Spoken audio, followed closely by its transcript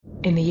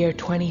In the year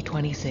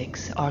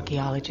 2026,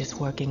 archaeologists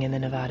working in the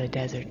Nevada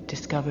desert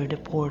discovered a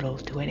portal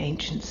to an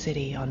ancient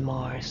city on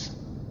Mars.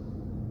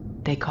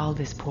 They call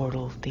this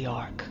portal the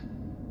Ark.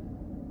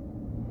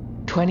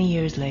 20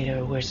 years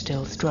later, we're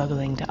still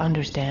struggling to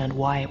understand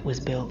why it was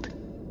built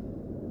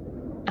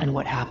and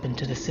what happened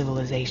to the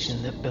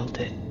civilization that built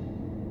it.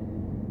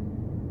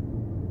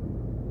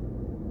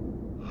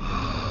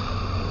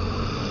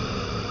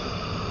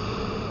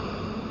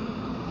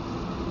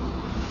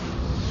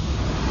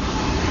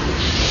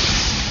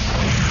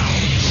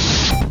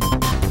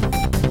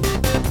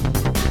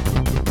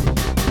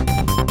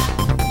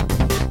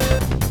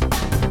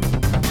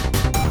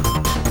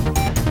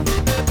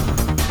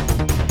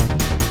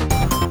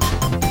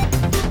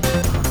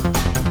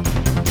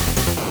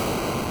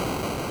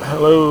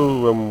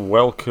 Hello and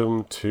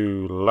welcome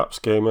to Lapse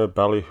Gamer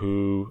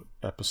Ballyhoo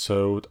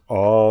episode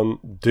on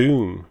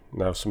Doom.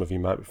 Now some of you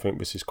might think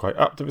this is quite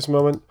apt at this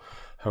moment.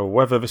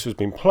 However, this was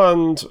been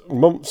planned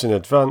months in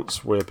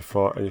advance, way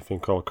before anything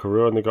called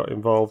Corona got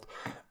involved,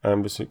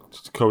 and this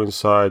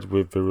coincides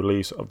with the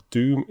release of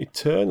Doom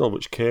Eternal,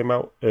 which came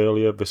out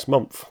earlier this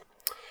month.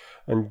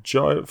 And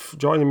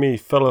joining me,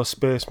 fellow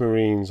Space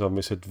Marines, on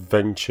this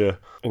adventure,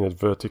 in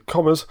inverted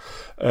commas,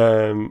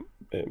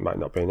 it might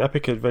not be an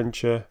epic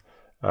adventure,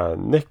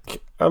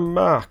 Nick and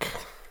Mark.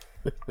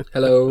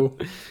 Hello.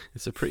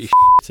 It's a pretty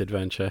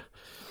adventure.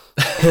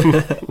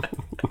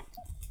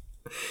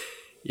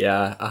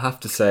 Yeah, I have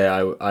to say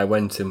I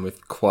went in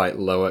with quite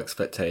low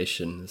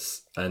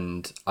expectations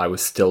and I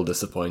was still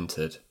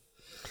disappointed.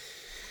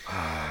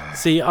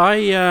 See,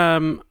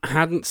 I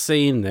hadn't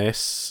seen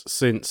this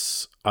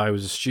since I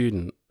was a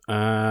student,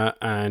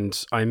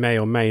 and I may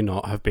or may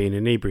not have been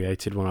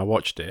inebriated when I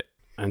watched it.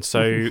 And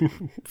so,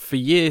 for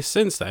years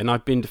since then,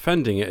 I've been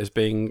defending it as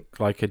being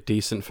like a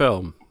decent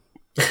film.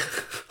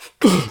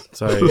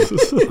 So,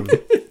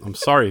 I'm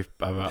sorry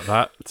about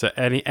that to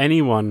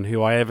anyone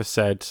who I ever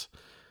said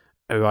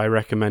who I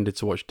recommended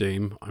to watch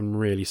Doom. I'm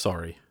really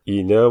sorry.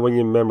 You know when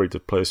your memory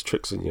plays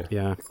tricks on you?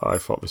 Yeah. I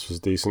thought this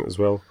was decent as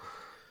well.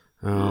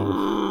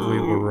 Oh, we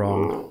were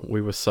wrong.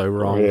 We were so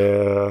wrong.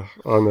 Yeah,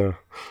 I know.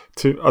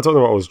 I don't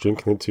know what I was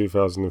drinking in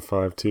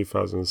 2005,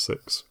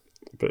 2006.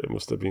 But it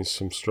must have been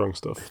some strong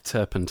stuff.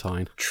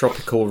 Turpentine.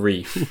 Tropical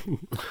Reef.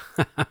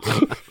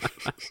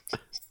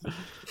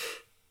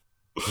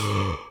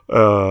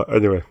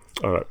 Anyway,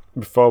 alright.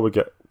 Before we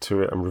get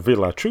to it and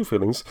reveal our true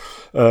feelings,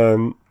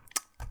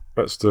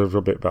 let's do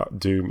a bit about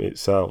Doom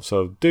itself.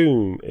 So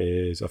Doom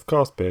is, of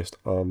course, based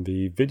on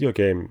the video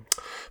game.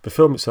 The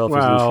film itself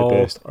is loosely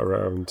based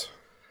around...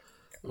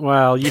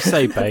 Well, you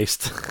say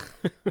based.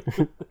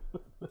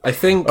 I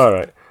think...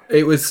 Alright.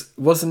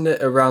 Wasn't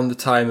it around the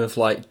time of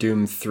like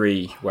Doom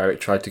 3 where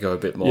it tried to go a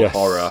bit more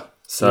horror?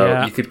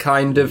 So you could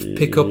kind of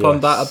pick up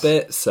on that a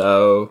bit.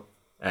 So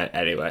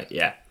anyway,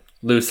 yeah,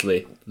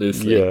 loosely.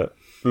 Yeah,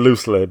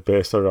 loosely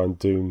based around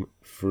Doom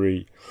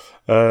 3.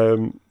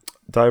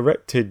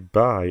 Directed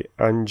by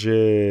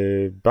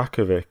Andrzej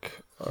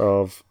Bakovic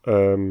of...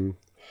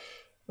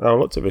 I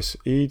looked at this.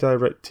 He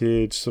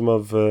directed some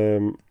of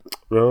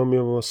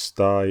Romeo Must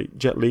Die,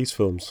 Jet Li's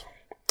films.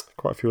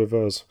 Quite a few of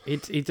those. He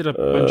did a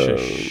bunch of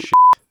shit.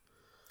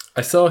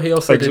 I saw he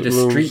also did a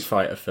Street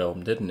Fighter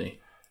film, didn't he?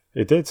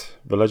 He did.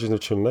 The Legend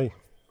of Chun-Li.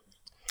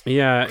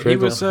 Yeah, he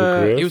was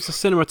a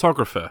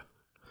cinematographer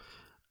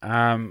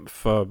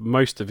for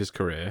most of his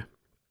career.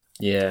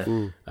 Yeah.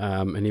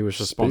 And he was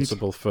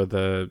responsible for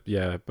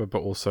but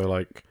also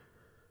like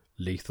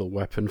Lethal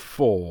Weapon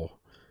 4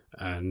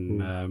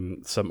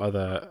 and some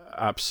other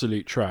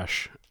absolute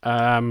trash.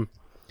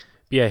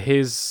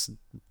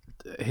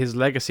 His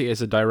legacy as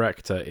a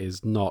director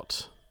is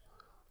not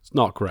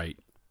great.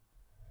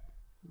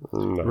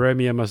 No.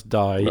 Romeo Must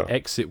Die,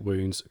 Exit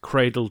Wounds,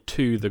 Cradle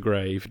to the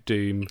Grave,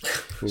 Doom,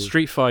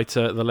 Street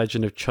Fighter, The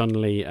Legend of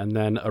Chun-Li, and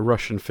then a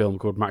Russian film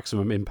called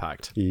Maximum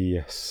Impact.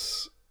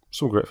 Yes.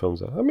 Some great films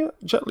there. I mean,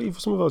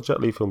 some of those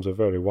Jet Li films are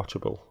very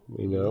watchable,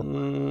 you know.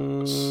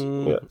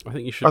 I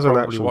think you should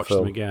probably watch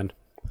them again.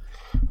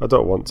 I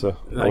don't want to.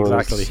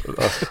 Exactly.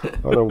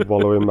 I don't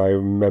wallow in my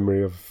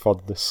memory of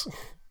fondness.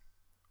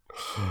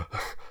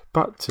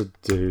 Back to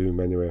Doom,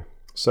 anyway.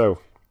 So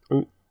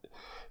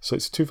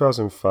it's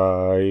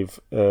 2005.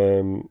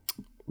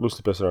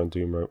 Loosely based around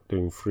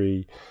Doom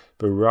 3.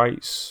 The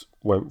rights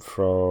went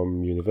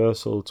from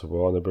Universal to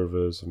Warner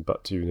Brothers and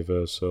back to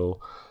Universal,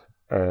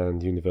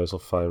 and Universal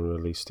finally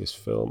released this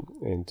film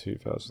in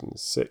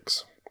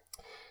 2006.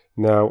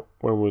 Now,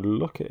 when we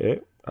look at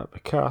it, at the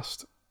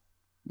cast,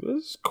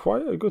 there's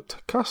quite a good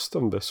cast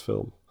on this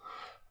film.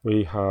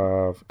 We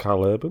have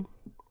Karl Urban,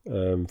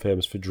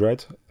 famous for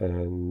Dredd,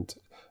 and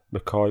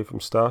McCoy from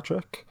Star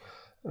Trek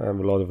and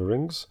The Lord of the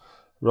Rings,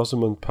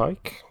 Rosamund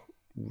Pike,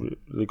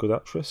 really good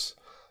actress,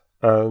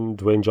 and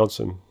Dwayne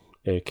Johnson,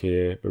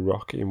 aka The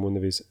Rock, in one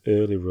of his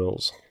early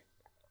roles.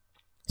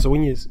 So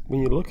when you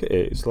look at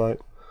it, it's like,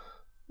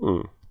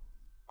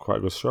 quite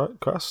a good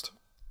cast,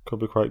 could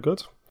be quite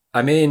good.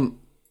 I mean,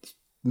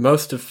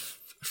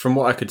 from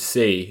what I could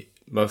see,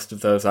 most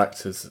of those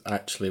actors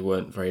actually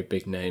weren't very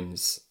big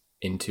names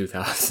in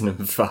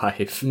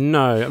 2005.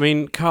 No, I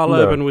mean, Carl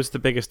Urban was the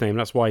biggest name.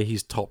 That's why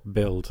he's top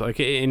billed. Like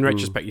in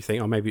retrospect, you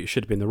think, oh, maybe it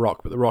should have been The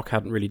Rock, but The Rock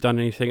hadn't really done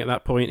anything at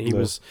that point. He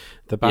was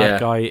the bad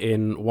guy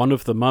in one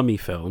of the Mummy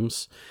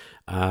films,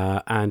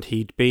 and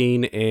he'd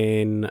been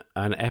in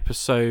an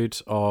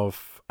episode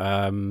of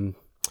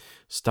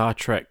Star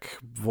Trek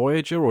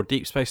Voyager or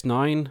Deep Space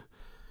Nine.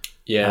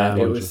 Yeah,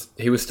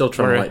 he was still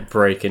trying to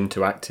break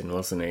into acting,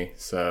 wasn't he?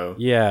 So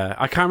yeah,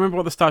 I can't remember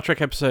what the Star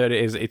Trek episode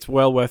is. It's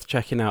well worth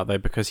checking out though,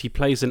 because he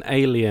plays an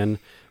alien,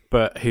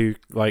 but who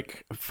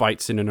like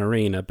fights in an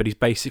arena. But he's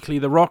basically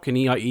The Rock, and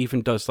he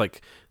even does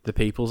like the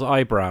people's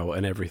eyebrow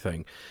and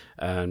everything.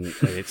 And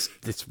it's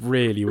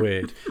really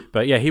weird.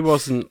 But yeah, he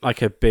wasn't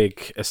like a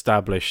big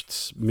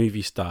established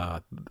movie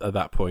star at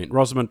that point.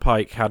 Rosamund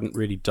Pike hadn't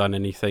really done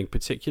anything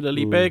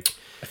particularly big.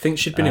 I think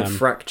she'd been in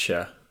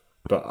Fracture.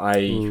 But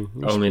I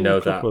only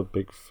know that. A couple of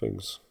big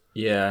things.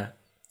 Yeah.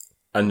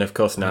 And of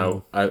course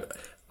now,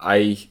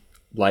 I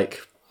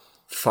like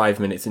 5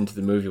 minutes into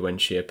the movie when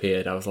she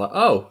appeared, I was like,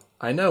 oh,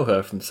 I know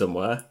her from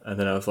somewhere. And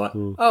then I was like,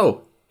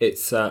 oh,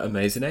 it's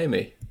Amazing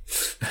Amy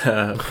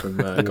from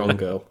Gone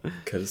Girl.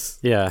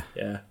 Yeah.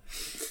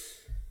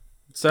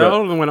 So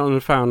all of them went on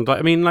and found, like,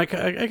 I mean, like,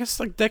 I guess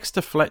like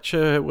Dexter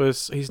Fletcher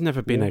he's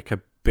never been like a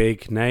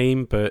big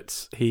name,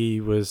 but he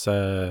was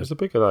a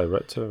bigger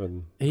director,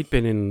 and he'd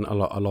been in a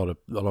lot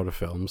of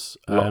films.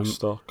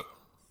 Lockstock.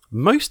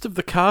 Most of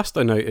the cast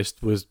I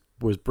noticed was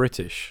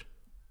British.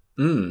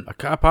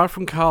 Apart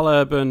from Carl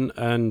Urban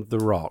and The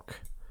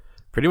Rock,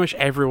 pretty much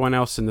everyone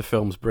else in the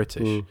film's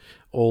British,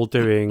 all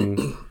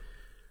doing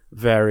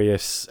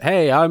various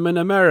 "Hey, I'm an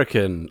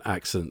American"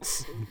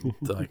 accents,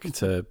 like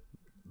to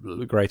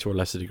greater or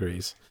lesser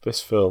degrees. This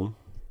film,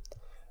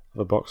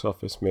 the box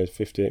office, made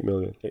 58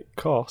 million. It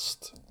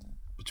cost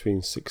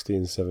between 60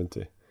 and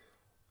 70.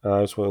 And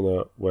I just want to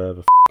know where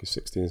the is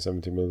 60 and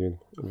 70 million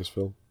in this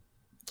film.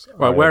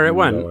 Well, where it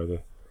went? No idea.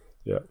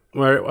 Yeah.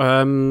 Where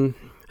it,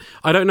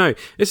 I don't know.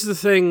 This is the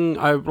thing.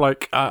 I've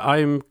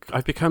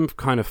become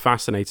kind of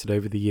fascinated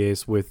over the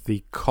years with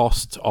the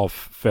cost of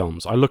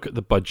films. I look at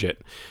the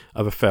budget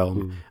of a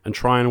film and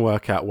try and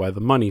work out where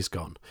the money's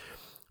gone,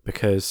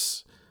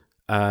 because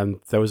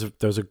there was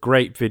a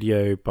great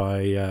video by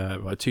a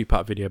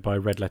 2-part video by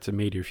Red Letter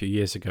Media a few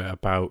years ago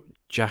about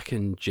Jack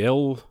and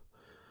Jill,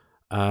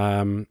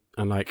 and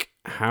like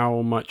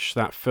how much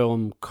that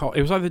film cost.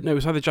 It was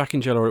either Jack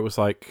and Jill, or it was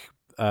like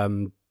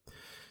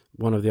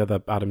one of the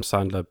other Adam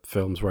Sandler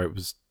films where it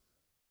was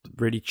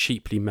really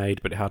cheaply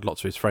made, but it had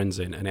lots of his friends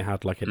in, and it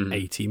had like an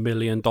 $80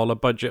 million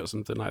budget or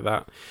something like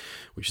that,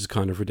 which is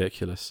kind of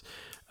ridiculous.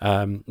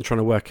 Trying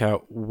to work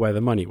out where the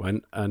money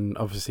went, and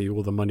obviously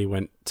all the money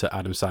went to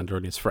Adam Sandler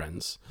and his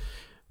friends.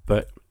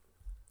 But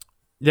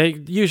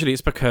usually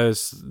it's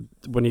because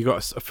when you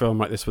got a film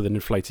like this with an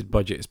inflated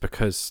budget, it's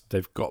because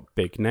they've got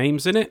big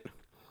names in it.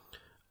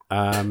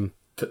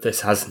 But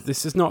this hasn't.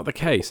 This is not the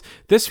case.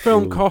 This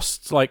film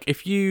costs, like,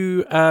 if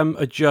you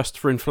adjust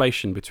for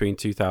inflation between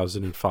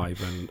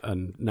 2005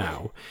 and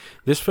now,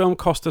 this film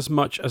cost as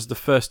much as the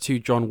first 2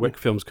 John Wick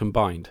films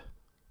combined.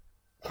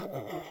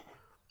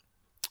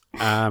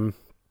 And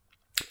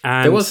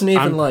there wasn't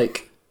even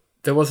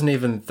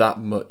that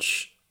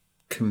much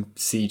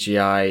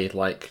CGI,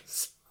 like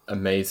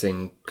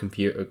amazing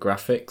computer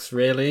graphics,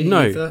 really.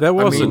 No, either. there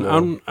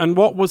wasn't. And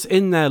what was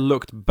in there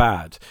looked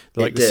bad.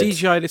 Like the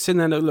CGI that's in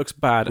there that looks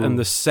bad, and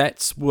the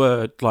sets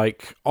were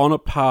like on a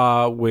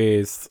par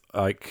with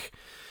like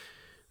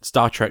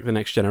Star Trek: The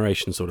Next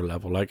Generation sort of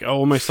level. Like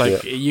almost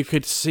like you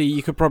could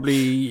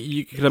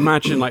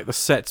imagine like the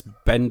sets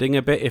bending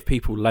a bit if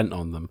people leant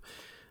on them.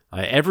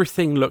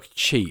 Everything looked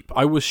cheap.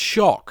 I was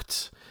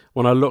shocked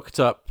when I looked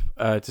up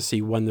to see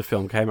when the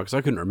film came out, because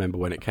I couldn't remember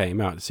when it came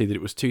out, to see that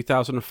it was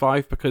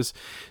 2005, because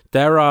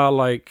there are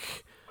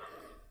like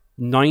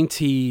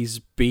 90s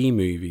B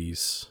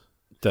movies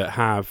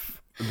that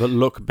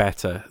look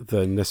better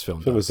than this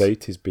film. There was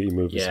 80s B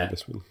movies in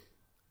this one.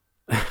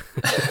 I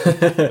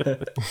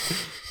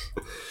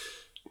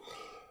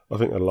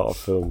think a lot of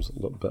films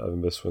look better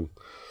than this one.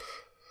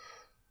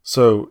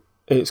 So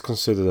it's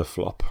considered a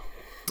flop.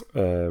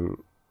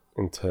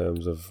 In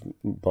terms of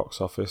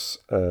box office,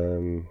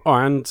 and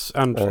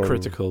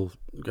critical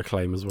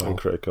acclaim as well. And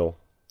critical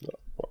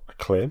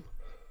acclaim.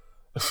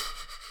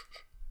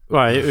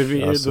 Right,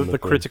 the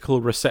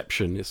critical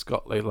reception. It's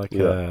got like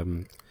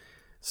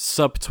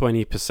sub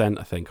 20%,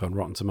 I think, on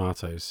Rotten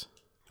Tomatoes.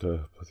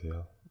 Oh, bloody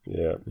hell.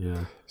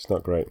 Yeah. It's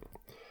not great.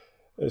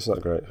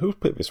 Who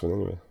picked this one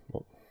anyway?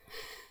 What?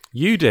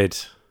 You did.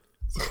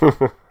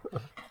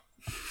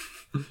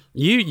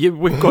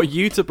 We've got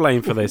you to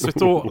blame for this. We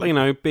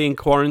thought, being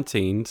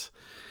quarantined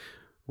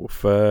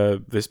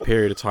for this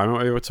period of time, I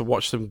might be able to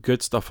watch some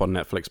good stuff on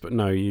Netflix, but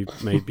no, you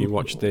made me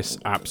watch this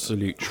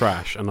absolute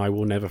trash, and I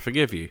will never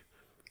forgive you.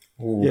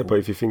 Ooh. Yeah, but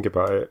if you think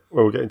about it,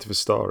 when we get into the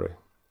story,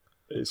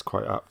 it's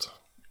quite apt.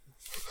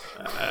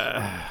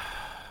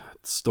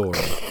 Story.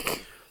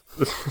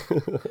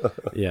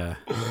 Yeah.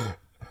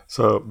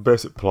 So,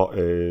 basic plot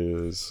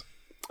is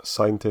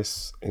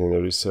scientists in a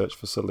research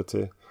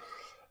facility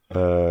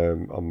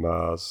on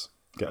Mars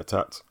get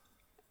attacked,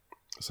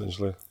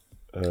 essentially.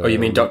 Oh, you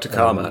mean Dr.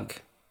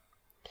 Carmack?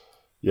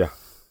 Yeah.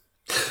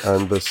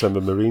 And they send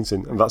the Marines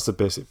in, and that's the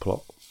basic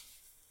plot.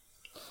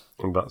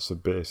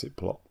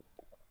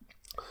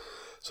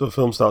 So the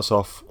film starts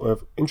off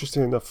with,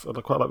 interesting enough, I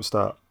quite like the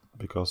start,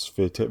 because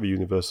they take the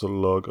Universal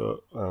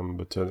logo and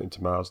they turn it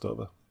into Mars, don't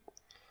they?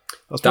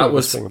 That's the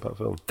best thing about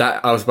the film.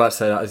 I was about to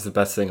say that is the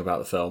best thing about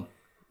the film.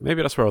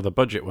 Maybe that's where all the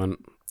budget went.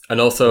 And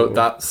also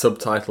that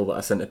subtitle that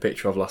I sent a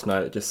picture of last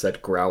night that just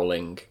said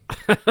growling.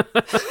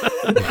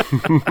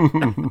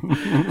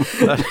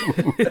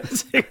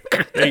 That's a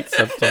great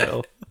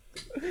subtitle.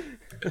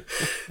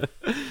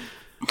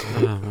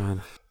 Oh,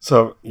 man.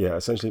 So, yeah,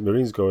 essentially,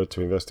 Marines go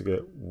to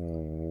investigate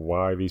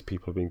why these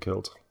people have been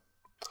killed.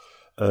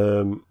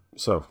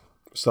 So,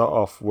 start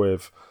off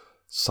with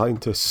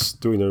scientists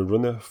doing a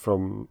runner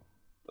from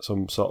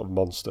some sort of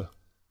monster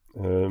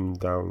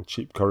down a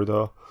cheap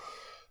corridor.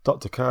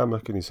 Dr.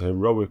 Carmack, in his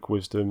heroic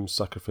wisdom,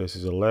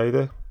 sacrifices a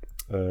lady.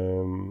 I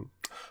thought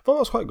that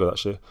was quite good,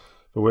 actually.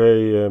 The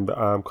way the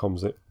arm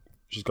comes in,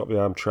 she's got the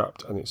arm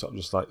trapped, and it sort of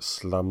just like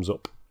slams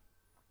up.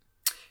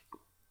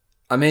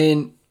 I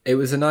mean, it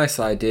was a nice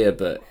idea,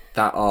 but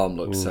that arm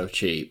looks so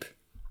cheap.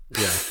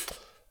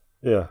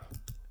 Yeah.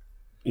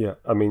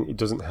 I mean, it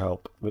doesn't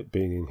help it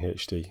being in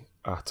HD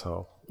at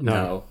all.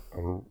 No.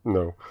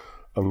 No.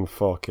 On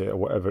 4K or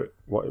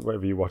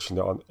whatever you're watching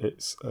it on,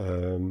 it's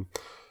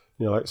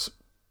like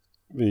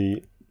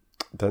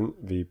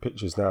the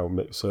pictures now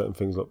make certain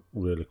things look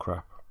really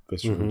crap.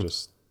 This one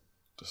just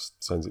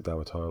sends it down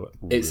the toilet.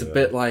 It's a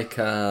bit like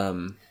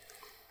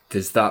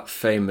there's that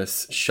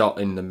famous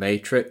shot in The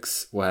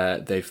Matrix where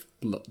they've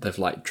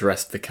like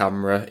dressed the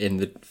camera in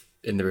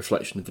the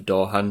reflection of the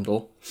door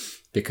handle,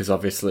 because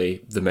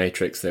obviously The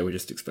Matrix, they were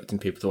just expecting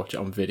people to watch it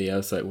on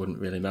video, so it wouldn't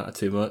really matter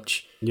too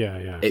much.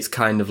 Yeah. It's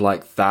kind of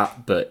like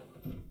that, but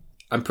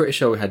I'm pretty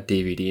sure we had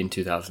DVD in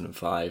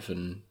 2005,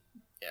 and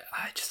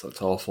it just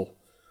looked awful.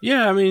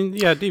 Yeah, I mean,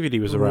 DVD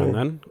was around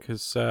then,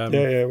 because...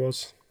 it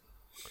was.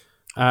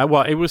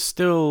 Well, it was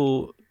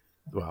still...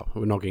 Well,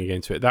 we're not going to get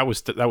into it. That was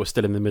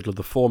still in the middle of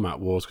the format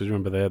wars, because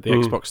remember the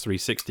Xbox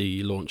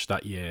 360 launched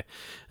that year,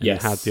 and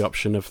it had the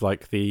option of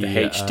like the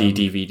HD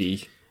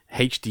DVD.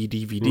 HD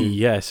DVD,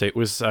 yeah. So it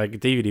was like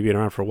DVD been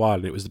around for a while,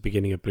 and it was the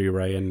beginning of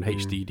Blu-ray and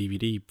HD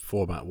DVD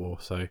format war.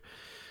 So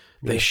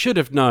they should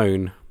have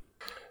known.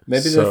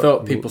 Maybe they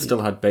thought people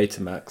still had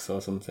Betamax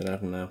or something. I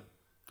don't know.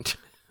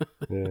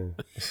 Yeah.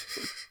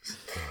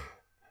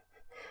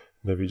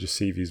 Maybe you just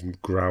see these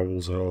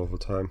growls all the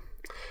time.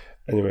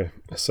 Anyway,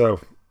 so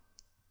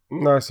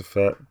nice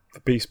effect. The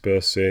beast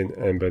bursts in,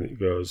 and then it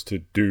goes to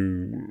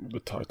do the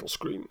title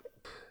screen,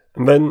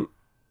 and then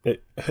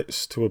it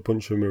hits to a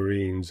bunch of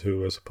Marines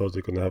who are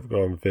supposedly going to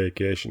go on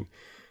vacation.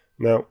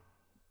 Now,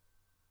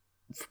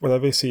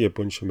 whenever I see a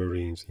bunch of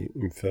Marines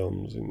in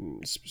films, in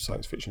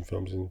science fiction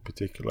films in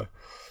particular,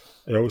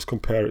 I always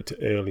compare it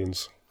to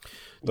Aliens.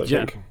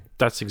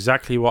 That's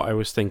exactly what I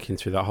was thinking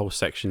through that whole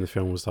section of the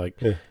film. Was like,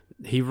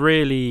 he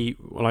really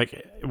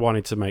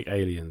wanted to make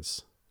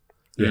Aliens.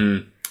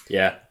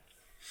 Yeah.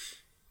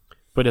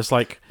 But it's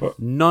like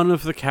none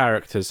of the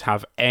characters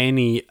have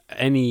any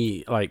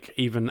like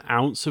even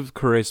ounce of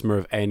charisma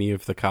of any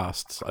of the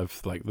casts of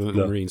like the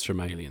Marines from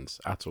Aliens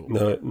at all.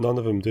 No, none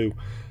of them do.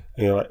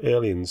 And, like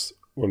Aliens,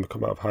 when they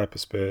come out of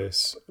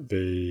hyperspace,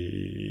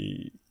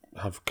 they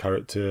have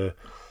character.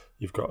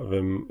 You've got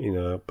them,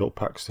 Bill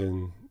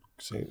Paxton,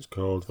 say it's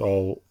called,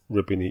 all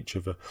ribbing each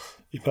other.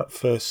 In that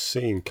first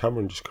scene,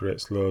 Cameron just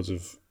creates loads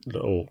of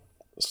little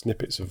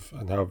snippets of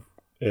and have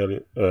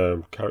alien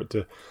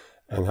character,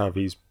 and have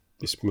this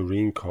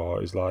Marine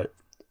Corps is like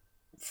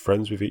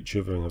friends with each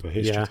other and have a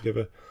history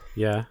together.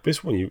 Yeah.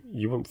 This one,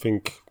 you wouldn't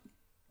think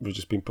we've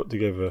just been put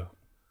together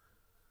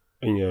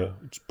and you're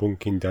just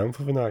bunking down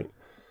for the night.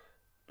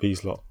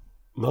 These lot,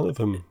 none of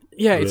them.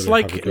 Yeah, really, it's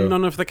like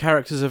none of the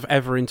characters have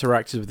ever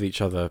interacted with each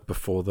other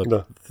before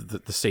the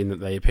scene that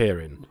they appear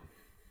in.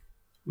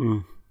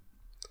 Mm.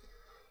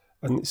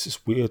 And it's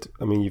just weird.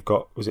 I mean, you've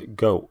got, was it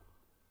Goat?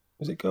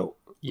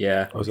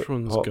 Yeah. Which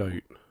one's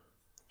Goat?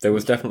 There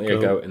was definitely a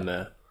goat in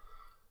there.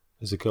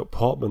 There's a goat.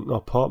 Portman. No,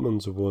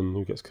 Portman's the one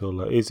who gets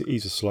killed. He's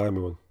a slimy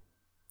one.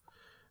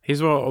 He's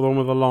the one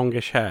with the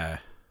longish hair.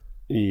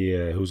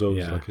 Yeah, who's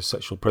always like a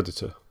sexual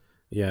predator.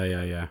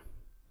 Yeah.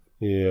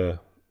 They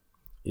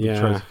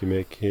try to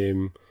make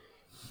him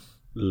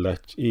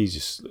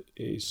he's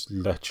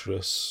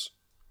lecherous.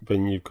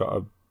 Then you've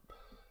got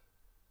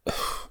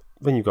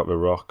The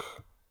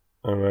Rock.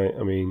 All right,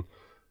 I mean,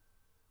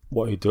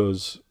 what he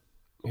does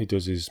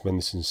his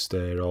menacing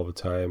stare all the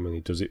time, and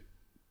he does it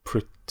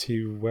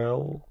pretty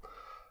well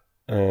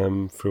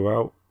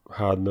throughout.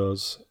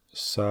 Hard-nosed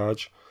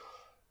Sarge.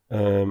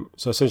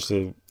 So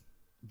essentially,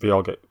 they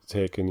all get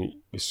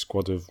taken. This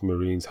squad of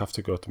Marines have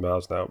to go to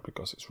Mars now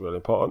because it's really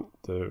important.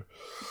 They're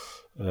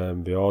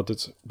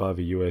ordered by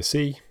the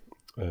UAC.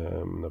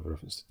 Another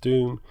reference to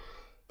Doom,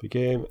 the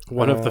game.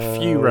 One of the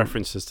few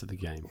references to the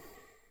game.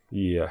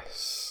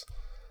 Yes.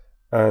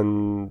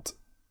 And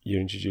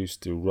you're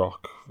introduced to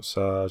Rock,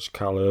 Sarge,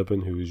 Cal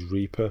Urban, who is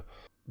Reaper.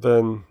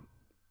 Then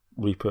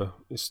Reaper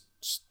is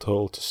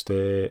told to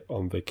stay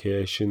on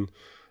vacation,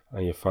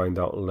 and you find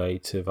out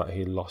later that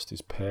he lost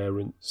his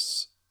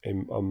parents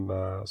on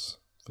Mars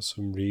for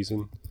some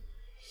reason.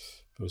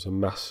 There was a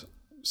mass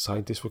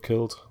scientists were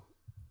killed,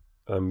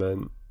 and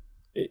then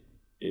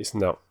it's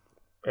not.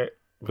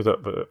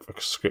 The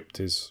script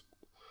is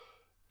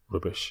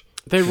rubbish.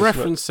 They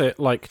reference it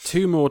like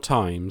 2 more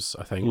times,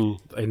 I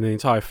think, in the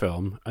entire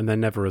film, and they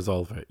never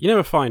resolve it. You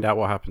never find out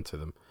what happened to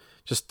them.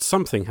 Just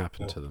something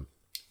happened to them.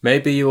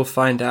 Maybe you will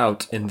find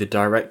out in the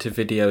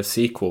direct-to-video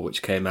sequel,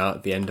 which came out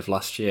at the end of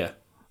last year.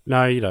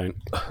 No, you don't.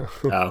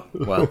 Oh,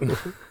 well,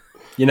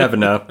 you never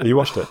know. You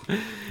watched it?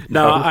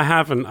 No, I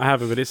haven't,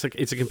 but it's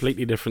a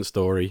completely different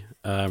story.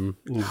 And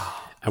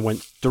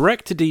went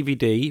direct to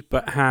DVD,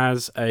 but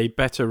has a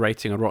better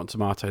rating on Rotten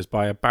Tomatoes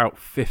by about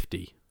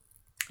 50.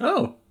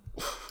 Oh.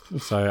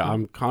 So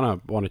I'm kind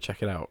of want to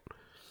check it out.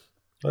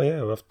 Oh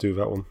yeah, we'll have to do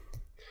that one.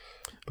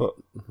 But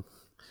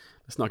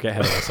let's not get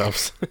ahead of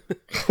ourselves.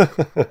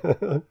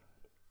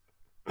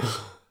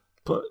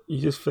 But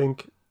you just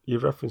think you're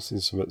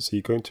referencing something. So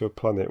you're going to a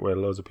planet where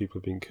loads of people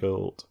have been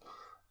killed,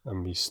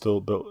 and we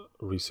still built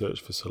a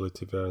research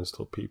facility there, and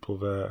still people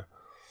there.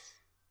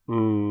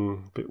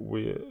 Bit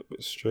weird, a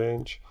bit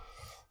strange.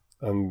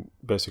 And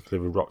basically,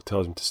 the Rock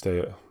tells him to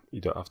stay. You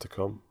don't have to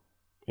come.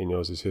 He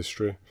knows his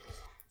history,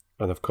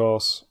 and of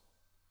course,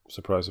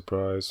 surprise,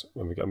 surprise,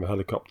 when we get him a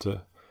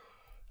helicopter,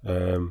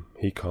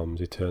 he comes.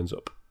 He turns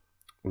up.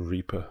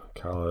 Reaper,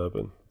 Karl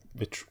Urban.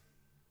 They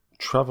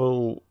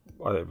travel.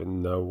 I don't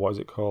even know what is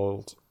it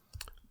called.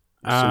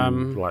 It's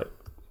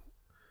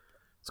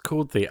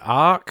called the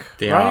Ark.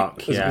 The right?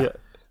 Ark, yeah.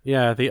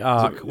 Yeah, the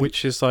Ark,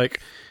 which is like,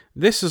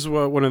 this is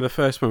one of the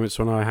first moments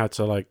when I had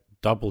to like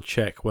double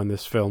check when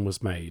this film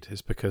was made,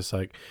 is because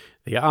like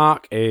the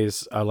Ark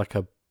is like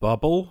a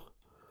bubble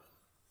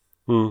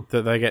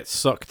that they get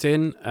sucked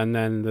in, and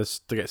then this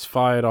gets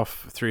fired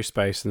off through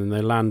space, and then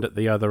they land at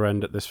the other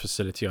end at this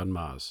facility on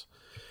Mars.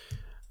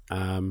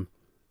 And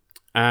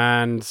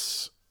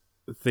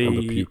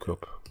they puke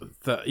up.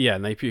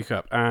 And they puke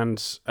up, and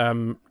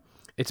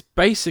it's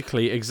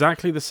basically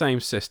exactly the same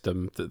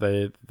system that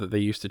they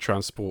used to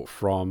transport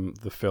from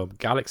the film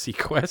Galaxy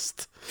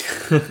Quest.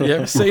 You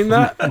ever seen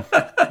that?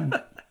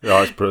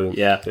 Yeah, it's brilliant.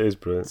 Yeah, it is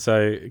brilliant.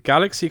 So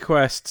Galaxy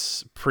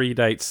Quest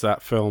predates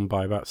that film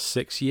by about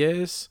 6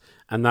 years,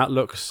 and that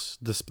looks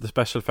the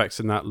special effects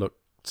in that look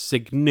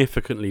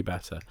significantly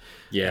better.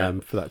 Yeah,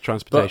 for that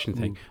transportation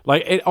thing.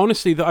 Like it,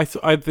 honestly,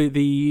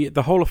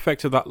 the whole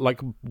effect of that like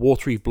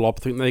watery blob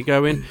thing they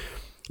go in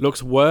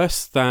looks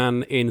worse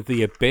than in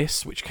The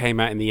Abyss, which came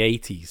out in the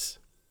 80s.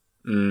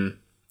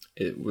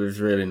 It was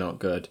really not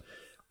good.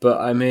 But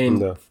I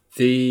mean,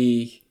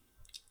 the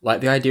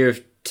idea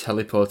of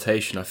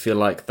teleportation, I feel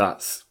like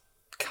that's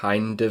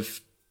kind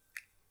of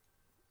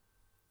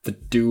the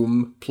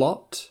Doom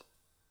plot.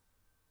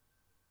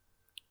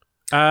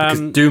 Because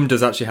Doom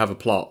does actually have a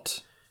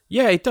plot.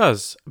 Yeah, it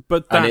does,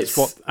 but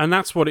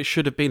that's what it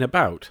should have been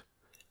about.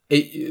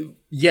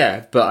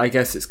 Yeah, but I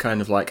guess it's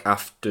kind of like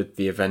after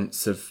the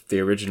events of the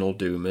original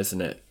Doom,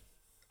 isn't it?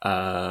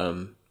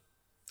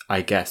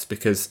 I guess,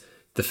 because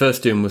the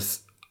first Doom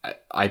was,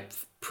 I'm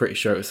pretty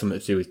sure it was something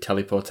to do with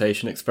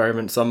teleportation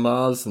experiments on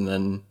Mars, and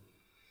then...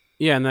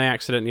 Yeah, and they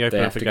accidentally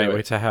opened up the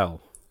gateway to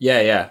hell.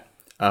 Yeah.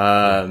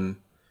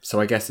 So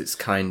I guess it's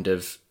kind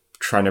of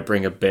trying to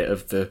bring a bit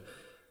of the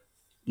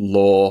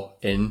lore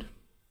in.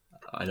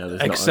 I know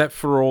there's except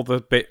for all the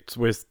bits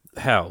with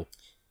hell.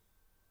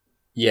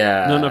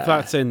 Yeah. None of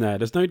that's in there.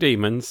 There's no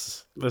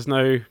demons. There's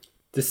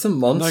some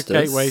monsters.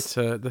 No gateway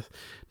to...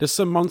 There's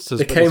some monsters.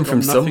 They came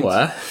from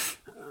somewhere.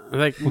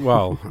 And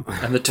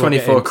the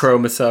 24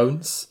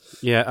 chromosomes.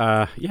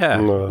 Yeah,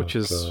 which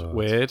is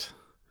weird.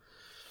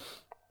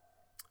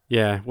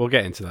 Yeah, we'll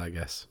get into that, I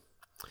guess.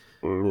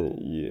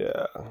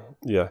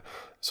 Yeah.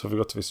 So we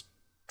got to this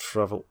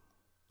travel.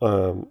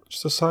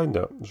 Just a side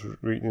note, I was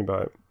reading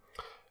about it.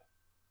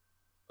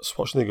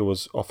 Schwarzenegger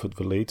was offered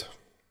the lead.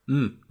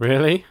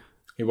 Really?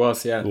 He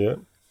was, yeah. Yeah.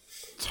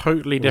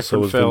 Totally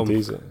different film.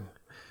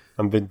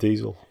 Vin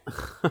Diesel.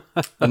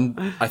 And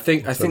I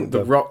think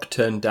The Rock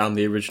turned down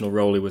the original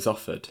role he was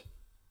offered.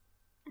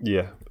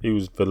 Yeah, he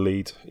was the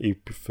lead. He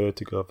preferred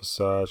to go for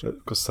Sarge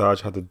because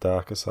Sarge had a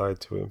darker side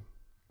to him.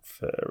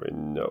 Fair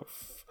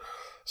enough.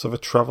 So they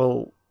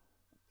travel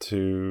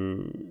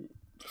to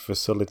the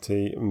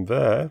facility and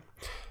there,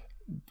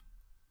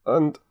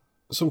 and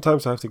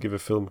sometimes I have to give a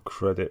film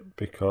credit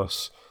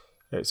because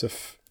it's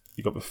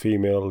you got the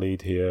female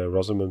lead here,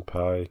 Rosamund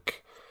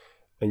Pike,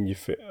 and you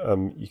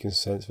can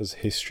sense there's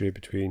history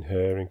between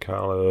her and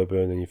Karl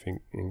Urban, and you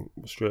think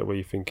straight away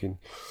you're thinking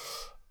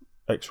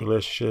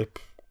ex-relationship,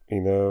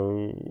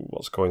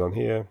 what's going on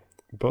here,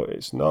 but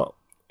it's not,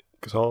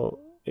 because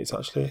it's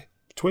actually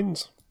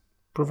twins,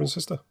 brother and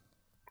sister.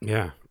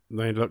 Yeah,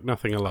 they look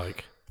nothing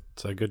alike.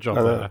 So good job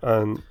there.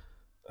 And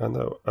I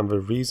know, and the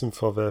reason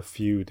for their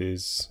feud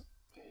is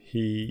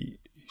she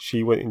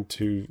went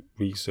into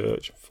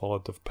research,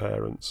 followed the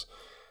parents,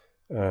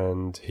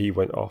 and he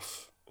went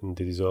off and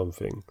did his own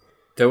thing.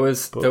 There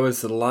was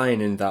a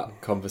line in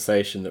that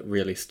conversation that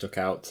really stuck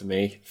out to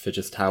me for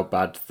just how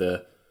bad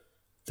the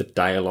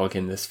dialogue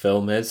in this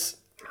film is.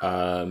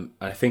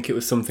 I think it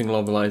was something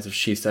along the lines of,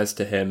 she says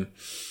to him,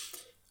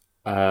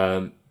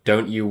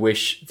 "Don't you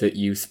wish that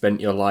you spent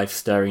your life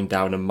staring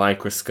down a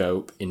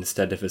microscope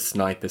instead of a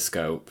sniper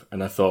scope?"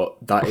 And I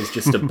thought, that is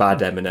just a bad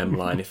Eminem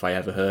line if I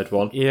ever heard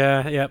one.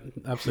 Yeah, I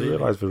absolutely.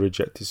 realised we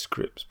rejected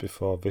scripts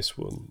before this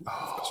one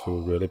because they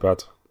were really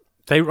bad.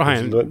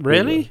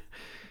 Really?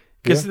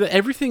 Because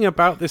everything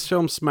about this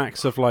film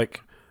smacks of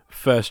like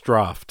first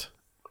draft.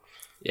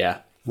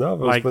 Yeah. No,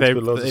 Like they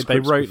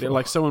wrote it,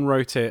 like someone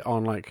wrote it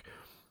on like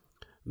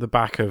the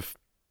back of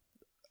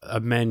a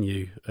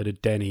menu at a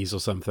Denny's or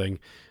something,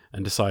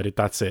 and decided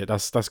that's it,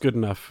 that's good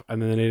enough,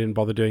 and then they didn't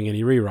bother doing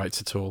any rewrites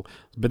at all.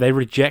 But they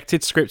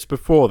rejected scripts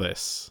before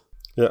this.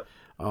 Yeah.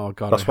 Oh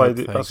god, That's I why hope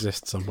they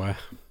exist somewhere.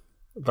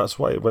 That's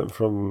why it went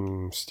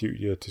from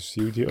studio to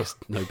studio.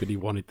 Nobody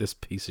wanted this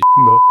piece of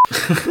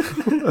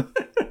No.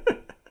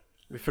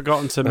 We've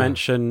forgotten to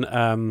mention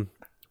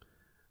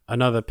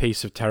another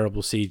piece of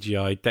terrible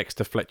CGI,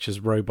 Dexter Fletcher's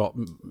robot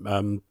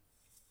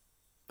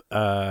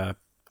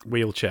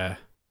wheelchair.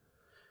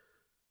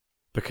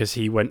 Because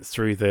he went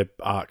through the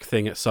arc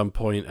thing at some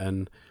point,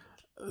 and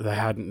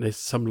there's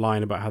some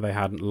line about how they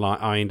hadn't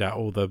ironed out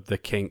all the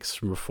kinks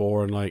from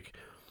before, and like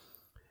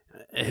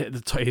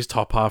his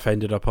top half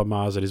ended up on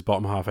Mars and his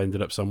bottom half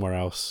ended up somewhere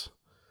else.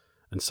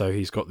 And so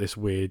he's got this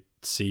weird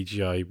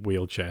CGI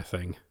wheelchair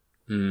thing.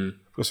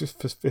 Because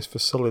this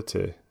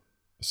facility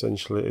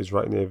essentially is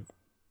right near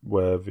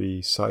where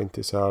the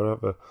scientists are.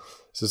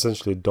 It's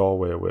essentially a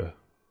doorway away.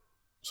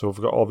 So we've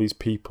got all these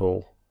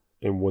people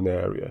in one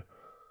area,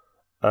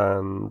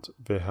 and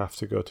they have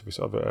to go to this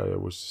other area,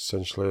 which is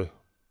essentially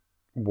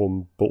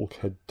one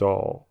bulkhead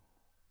door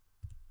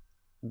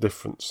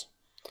difference.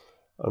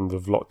 And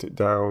they've locked it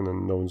down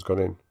and no one's gone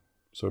in.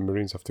 So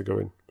Marines have to go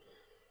in.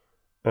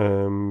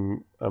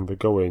 And they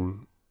go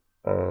in.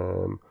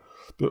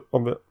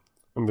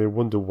 And they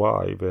wonder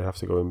why they have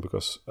to go in,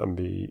 because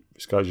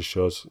this guy just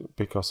shows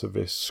because of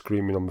this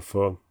screaming on the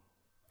phone.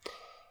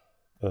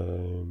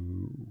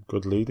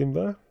 Good lead in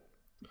there.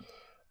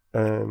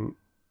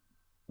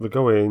 They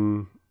go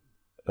in,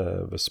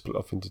 they split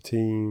off into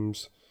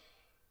teams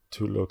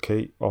to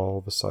locate all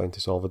the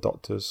scientists, all the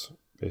doctors.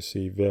 They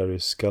see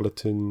various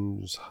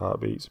skeletons,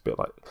 heartbeats,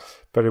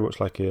 very much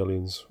like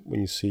Aliens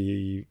when you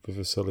see the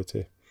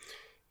facility.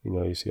 You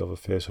know, you see all the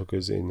face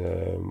hookers in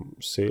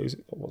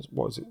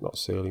what is it? Not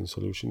saline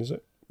solution, is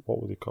it?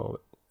 What would they call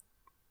it?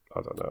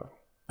 I don't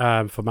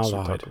know.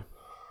 Formaldehyde.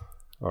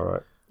 All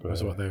right.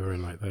 That's what they were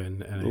in, like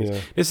then. Yeah.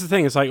 This is the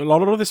thing. It's like a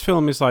lot of this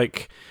film is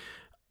like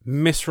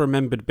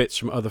misremembered bits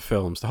from other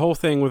films. The whole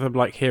thing with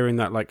like hearing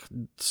that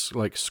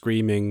like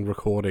screaming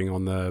recording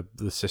on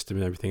the system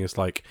and everything is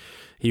like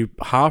he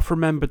half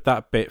remembered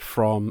that bit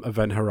from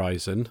Event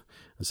Horizon,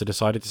 and so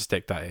decided to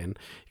stick that in.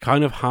 He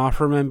kind of half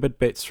remembered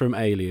bits from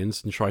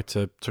Aliens and tried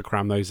to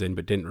cram those in,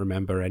 but didn't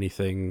remember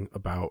anything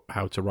about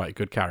how to write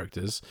good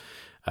characters.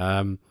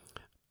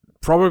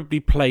 Probably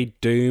played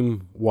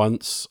Doom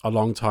once a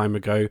long time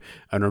ago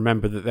and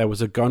remember that there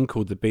was a gun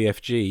called the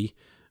BFG,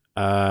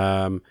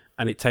 and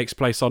it takes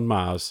place on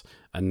Mars,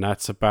 and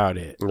that's about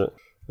it. Yeah.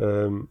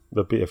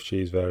 The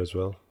BFG is there as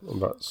well,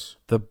 and that's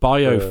the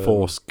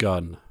Bioforce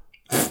gun.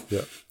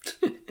 Yeah.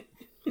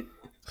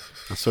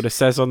 That's what it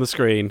says on the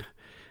screen.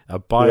 A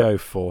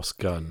Bioforce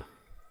gun.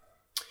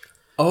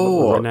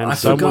 Oh, and then I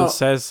someone forgot.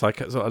 says, like,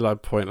 at a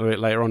point a bit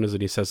later on,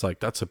 and he says, like,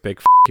 that's a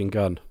big fucking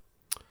gun.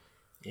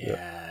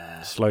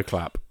 Yeah. Slow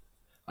clap.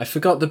 I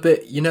forgot the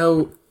bit, you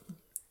know,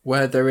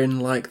 where they're in,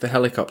 like, the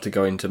helicopter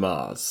going to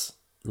Mars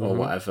or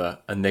whatever,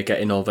 and they're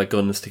getting all their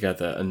guns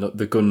together, and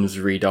the guns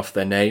read off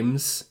their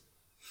names.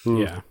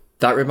 Yeah.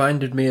 That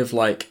reminded me of,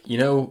 like, you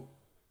know,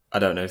 I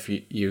don't know if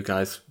you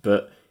guys,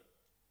 but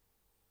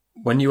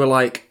when you were,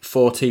 like,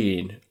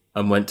 14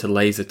 and went to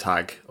laser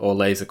tag or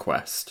laser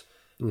quest,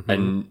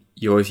 and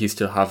you always used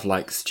to have,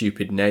 like,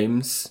 stupid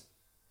names,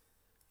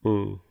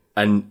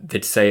 and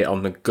they'd say it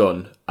on the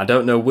gun. I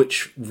don't know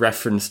which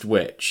referenced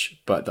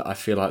which, but I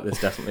feel like there's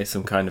definitely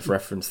some kind of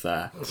reference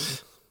there.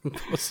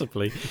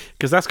 Possibly.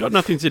 Because that's got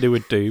nothing to do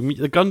with Doom.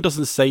 The gun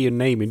doesn't say your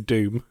name in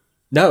Doom.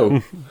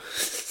 No.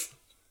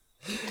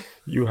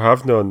 You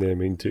have no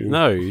name in Doom.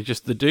 No, you're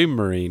just the Doom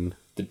Marine.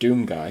 The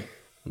Doom guy.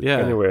 Yeah.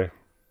 Anyway,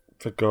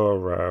 they go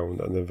around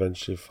and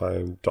eventually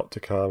find Dr.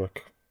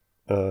 Carmack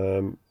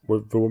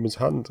with the woman's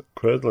hand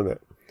cradling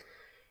it.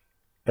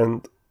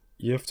 And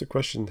you have to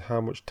question how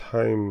much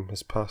time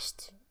has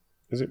passed.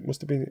 Is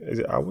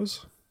it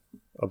hours?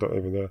 I don't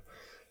even know.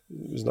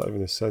 There's not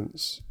even a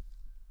sense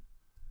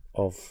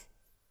of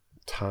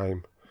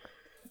time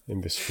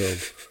in this film.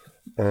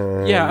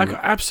 Yeah, I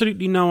got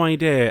absolutely no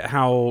idea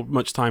how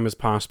much time has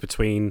passed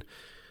between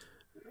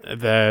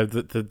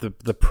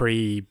the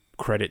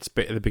pre-credits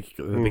bit at the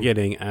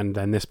beginning and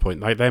then this point.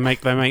 Like they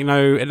make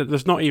no.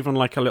 There's not even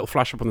like a little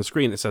flash up on the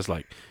screen that says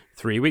like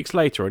 3 weeks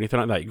later or anything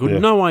like that. You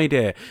got no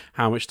idea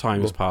how much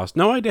time has passed.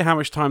 No idea how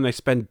much time they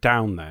spend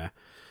down there.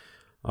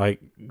 Like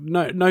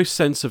no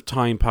sense of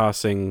time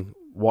passing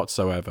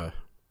whatsoever.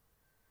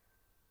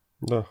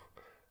 No.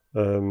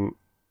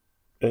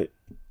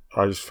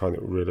 I just find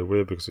it really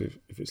weird because if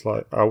it's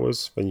like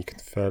hours, then you can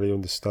fairly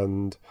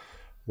understand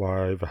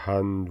why the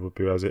hand would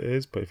be as it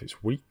is. But if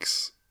it's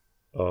weeks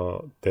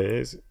or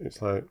days,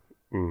 it's like,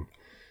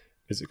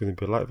 is it going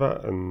to be like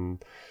that?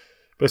 And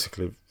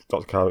basically,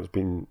 Dr. Cartman's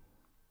been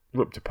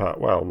ripped apart.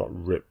 Well, not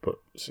ripped, but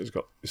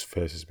his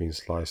face has been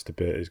sliced a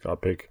bit. He's got a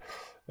big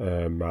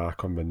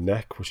mark on the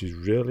neck, which is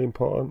really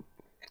important.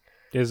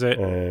 Is it?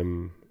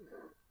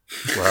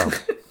 Well,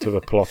 to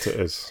the plot it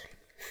is.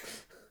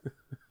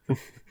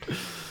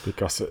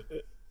 Because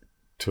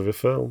to the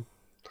film.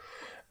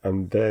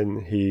 And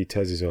then he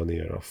tears his own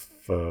ear off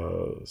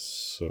for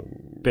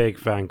some big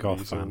Van Gogh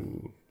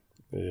reason.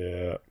 fan.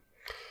 Yeah.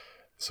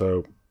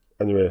 So,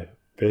 anyway,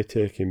 they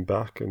take him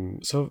back.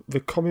 And so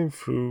they're coming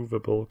through the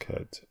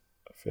bulkhead,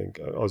 I think.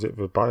 Or is it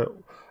the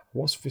bio...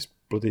 What's this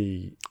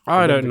bloody...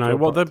 I don't know.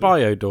 What, the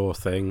Biodor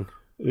thing?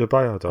 The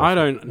Biodor. I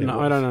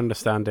don't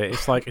understand it.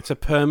 It's like it's a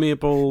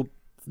permeable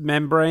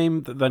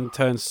membrane that then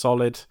turns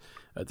solid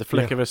at the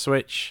flick of a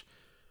switch.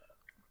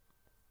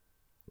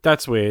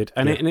 That's weird,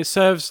 and it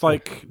serves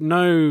like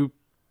no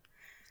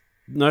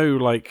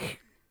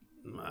like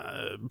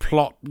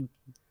plot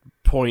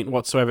point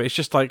whatsoever. It's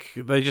just like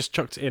they just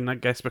chucked it in, I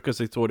guess, because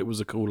they thought it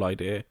was a cool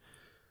idea.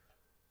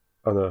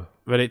 I know,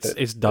 but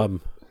it's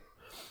dumb.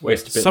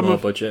 Waste a bit more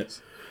budget.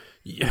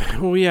 Yeah,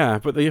 well, yeah,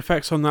 but the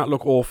effects on that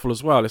look awful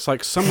as well. It's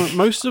like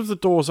most of the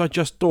doors are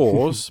just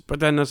doors, but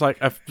then there's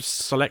like a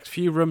select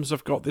few rooms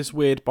have got this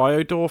weird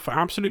bio-door for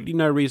absolutely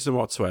no reason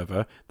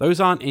whatsoever. Those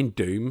aren't in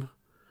Doom.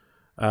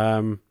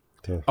 Oh,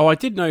 I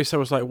did notice there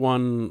was like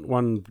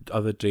one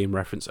other Doom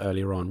reference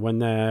earlier on when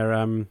they're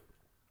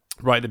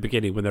right at the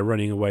beginning when they're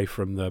running away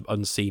from the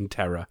unseen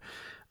terror.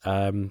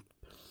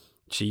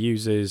 She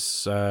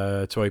uses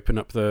to open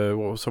up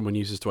someone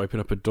uses to open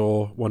up a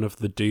door, one of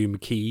the Doom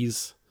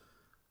keys.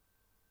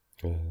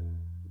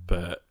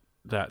 But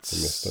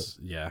that's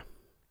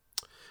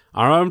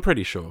I'm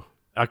pretty sure.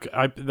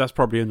 That's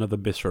probably another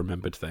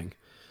misremembered thing.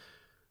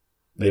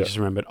 They just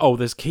remembered. Oh,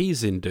 there's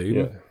keys in Doom.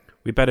 Yeah.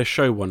 We better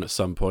show one at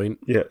some point.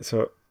 Yeah.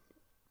 So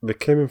they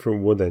came in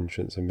from one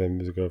entrance, and then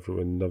they go through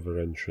another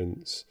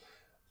entrance,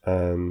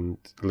 and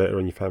later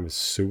on you find there's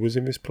sewers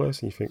in this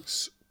place, and you think,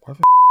 why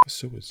the are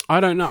sewers?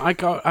 I don't know.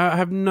 I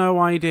have no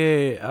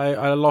idea.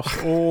 I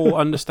lost all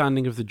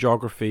understanding of the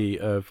geography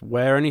of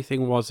where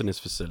anything was in this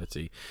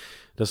facility.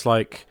 There's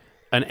like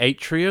an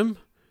atrium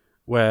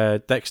where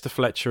Dexter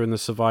Fletcher and the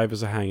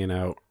survivors are hanging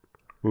out.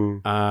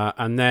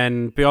 And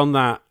then beyond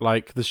that,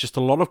 like, there's just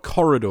a lot of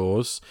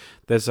corridors.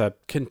 There's a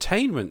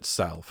containment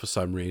cell for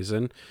some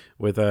reason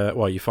with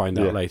you find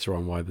out later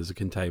on why there's a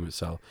containment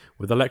cell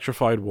with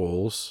electrified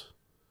walls.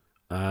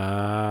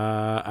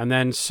 And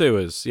then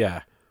sewers,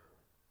 I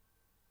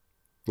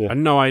have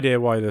no idea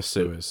why there's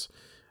sewers.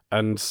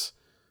 And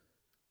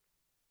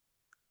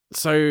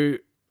so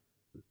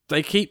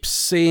they keep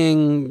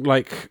seeing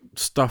like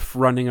stuff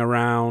running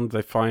around.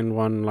 They find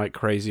one like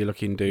crazy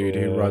looking dude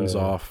who runs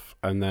off.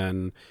 And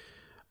then,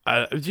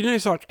 do you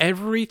notice like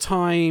every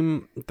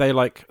time they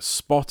like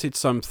spotted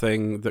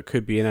something that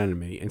could be an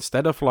enemy,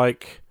 instead of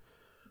like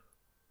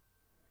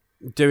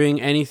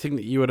doing anything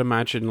that you would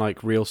imagine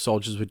like real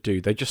soldiers would do,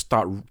 they just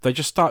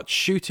start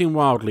shooting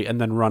wildly and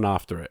then run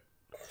after it.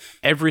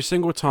 Every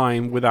single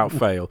time without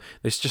fail,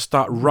 they just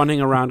start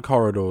running around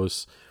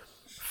corridors,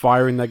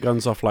 firing their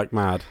guns off like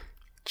mad.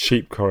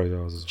 Cheap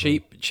corridors as well.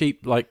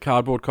 Cheap like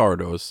cardboard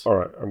corridors. All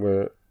right, I'm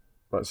gonna.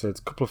 Like I said,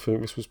 a couple of things.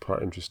 This was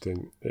quite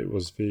interesting. It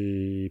was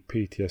the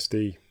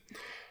PTSD,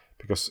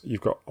 because you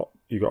got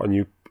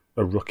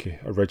a rookie,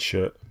 a red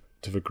shirt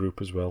to the group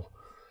as well.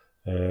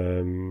 He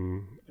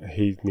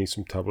needs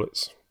some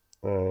tablets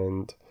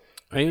and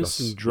he needs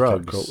some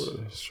drugs.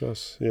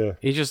 Stress. Yeah,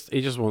 he just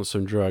wants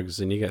some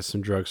drugs, and he gets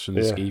some drugs from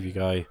the skeevy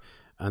guy,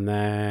 and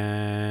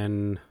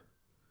then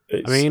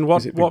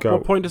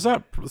what point does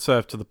that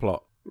serve to the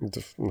plot?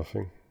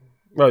 Nothing.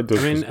 Well, it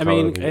does.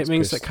 It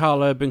means that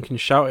Karl Urban can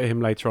shout at him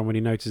later on when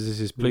he notices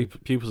his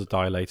pupils are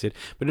dilated,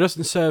 but it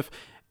doesn't serve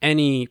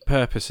any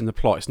purpose in the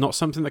plot. It's not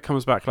something that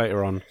comes back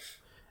later on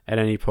at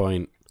any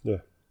point.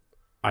 Yeah.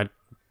 I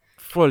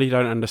fully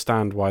don't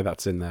understand why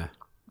that's in there.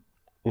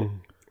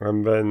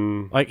 And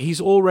then... Like, he's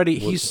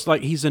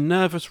a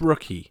nervous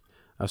rookie.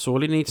 That's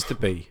all he needs to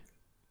be.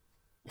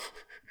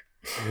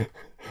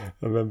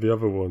 And then the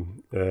other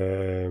one,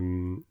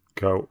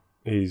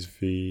 he's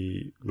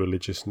the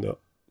religious nut.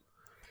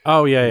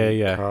 Oh,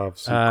 yeah.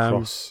 Carves a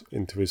cross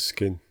into his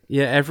skin.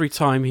 Yeah, every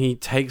time he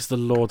takes the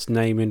Lord's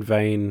name in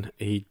vain,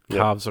 he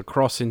carves a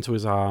cross into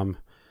his arm.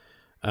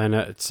 And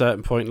at a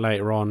certain point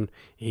later on,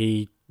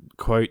 he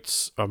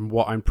quotes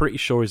what I'm pretty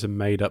sure is a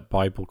made-up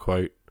Bible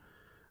quote.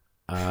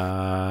 What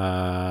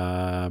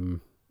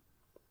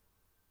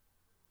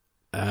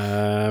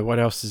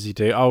else does he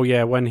do? Oh,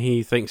 yeah, when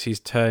he thinks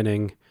he's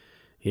turning,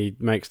 he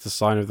makes the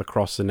sign of the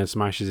cross and then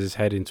smashes his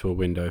head into a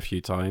window a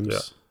few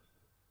times.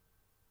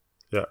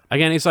 Yeah.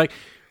 Again, it's like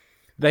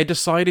they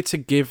decided to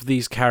give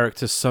these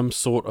characters some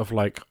sort of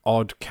like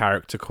odd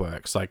character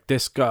quirks. Like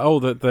this guy,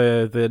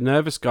 the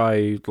nervous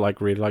guy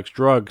like really likes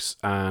drugs,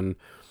 and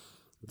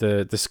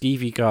the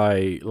skeevy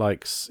guy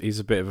he's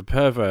a bit of a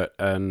pervert,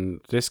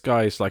 and this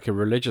guy's like a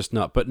religious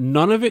nut. But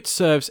none of it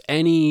serves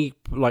any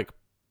like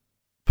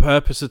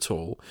purpose at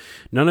all.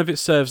 None of it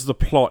serves the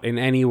plot in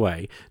any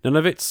way. None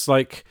of it's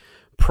like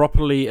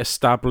properly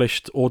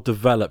established or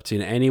developed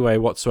in any way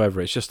whatsoever.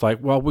 It's just like,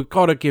 well, we've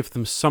got to give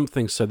them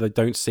something so they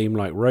don't seem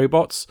like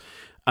robots,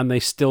 and they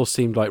still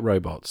seemed like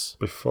robots.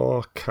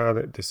 Before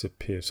Karnak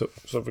disappears, so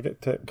if we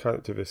get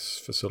Karnak to this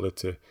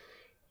facility,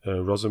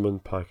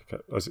 Rosamund Pike,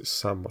 as it's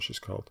Sam, what she's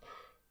called,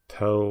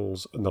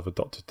 tells another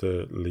doctor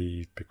to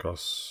leave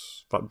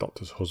because that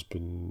doctor's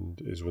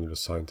husband is one of the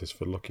scientists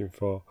we're looking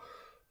for,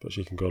 but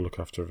she can go look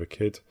after the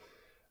kid.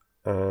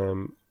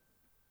 And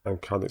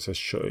Karnak says,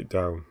 shut it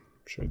down.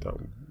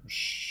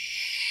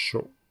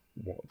 Shut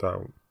what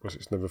down? Because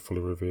it's never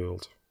fully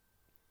revealed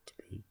to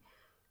be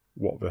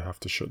what they have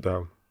to shut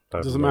down.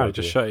 Doesn't matter,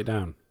 just shut it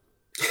down.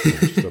 It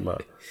just doesn't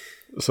matter.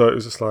 So it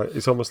was just like,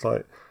 it's almost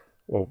like,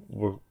 well,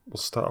 we'll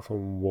start off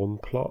on one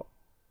plot,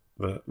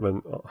 but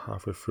then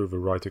halfway through the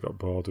writer got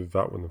bored with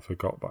that one and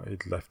forgot that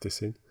he'd left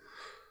this in.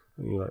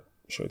 And you're like,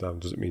 shut it down,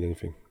 doesn't mean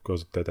anything,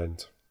 goes dead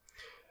end.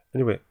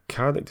 Anyway,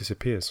 Karnak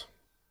disappears,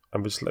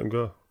 and we just let him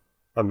go.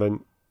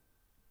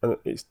 And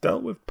it's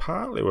dealt with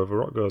partly where the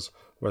Rock goes,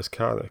 where's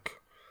Karnak?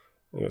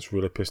 And he gets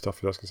really pissed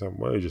off. He's asking Sam,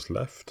 well, he just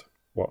left.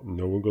 What,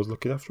 no one goes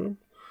looking after him?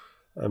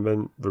 And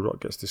then the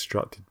Rock gets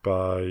distracted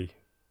by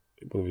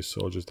one of his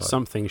soldiers.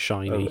 Something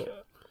shiny.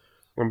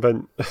 And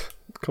then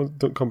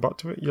don't come back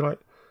to it. You're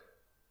like,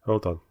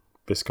 hold on,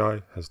 this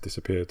guy has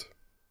disappeared.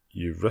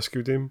 You've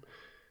rescued him.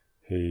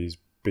 He's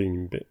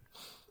been a bit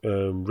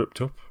ripped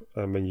up,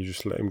 and then you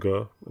just let him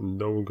go, and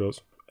no one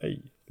goes,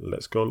 hey,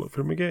 let's go look for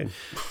him again.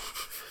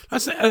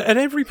 At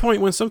every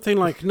point when something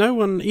like no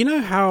one, you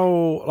know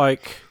how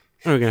like,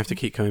 we're gonna have to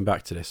keep coming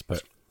back to this,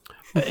 but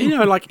you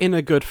know, like in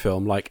a good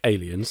film like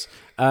Aliens,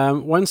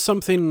 when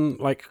something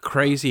like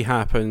crazy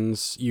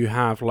happens, you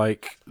have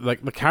like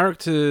the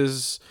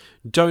characters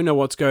don't know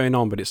what's going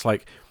on, but it's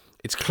like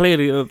it's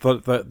clearly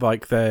that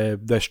like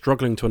they're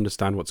struggling to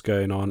understand what's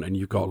going on, and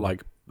you've got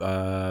like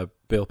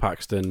Bill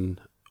Paxton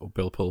or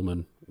Bill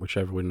Pullman,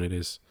 whichever one it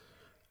is,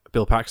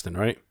 Bill Paxton,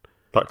 right?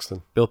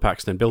 Bill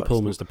Paxton. Bill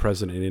Pullman's the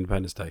president in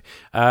Independence Day.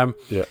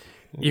 Yeah.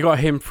 You got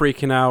him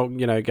freaking out,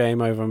 you know,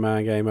 game over,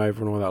 man, game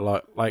over, and all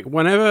that. Like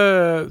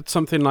whenever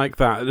something like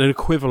that, an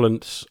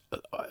equivalent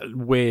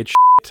weird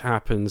shit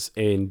happens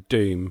in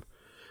Doom,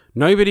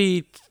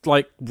 nobody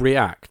like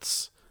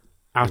reacts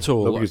at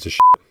all. Nobody gives a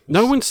shit.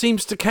 No one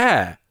seems to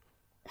care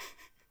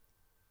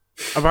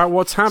about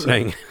what's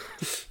happening.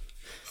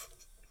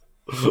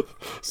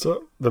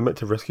 So they're meant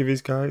to rescue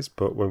these guys,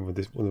 but when one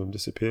of them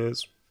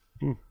disappears,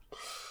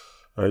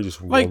 he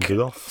just wandered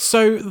off.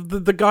 So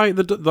the guy,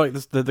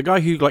 the guy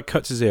who like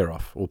cuts his ear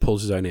off or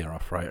pulls his own ear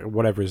off, right?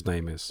 Whatever his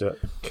name is. Yeah,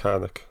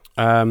 Karnak.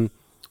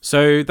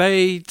 So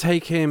they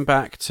take him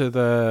back to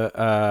the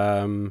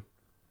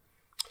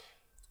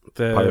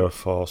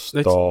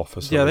Bioforce door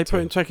facility. Yeah, they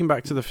take him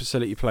back to the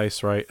facility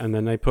place, right? And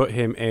then they put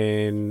him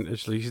in.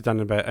 He's down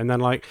in bed, and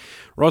then like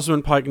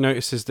Rosamund Pike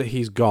notices that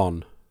he's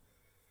gone.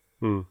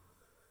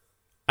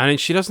 And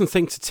she doesn't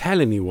think to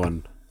tell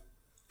anyone.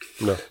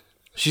 No.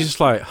 She's just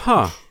like,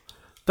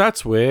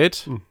 that's weird.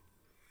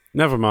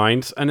 Never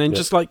mind. And then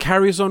just like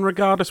carries on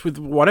regardless with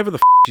whatever the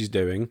she's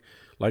doing,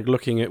 like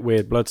looking at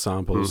weird blood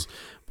samples.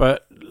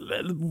 But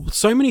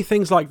so many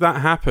things like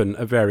that happen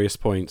at various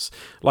points.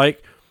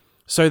 Like,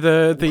 so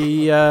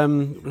the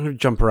I'm going to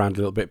jump around a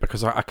little bit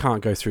because I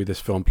can't go through this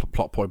film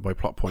plot point by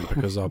plot point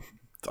because I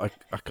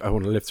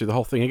want to live through the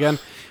whole thing again.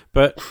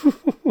 But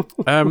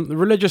the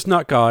religious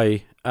nut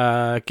guy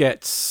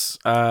gets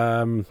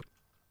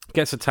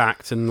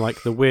attacked, and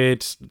like the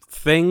weird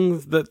thing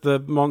that the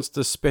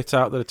monsters spit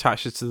out that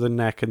attaches to the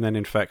neck and then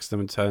infects them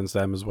and turns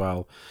them as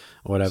well,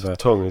 or whatever.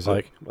 It's tongue, is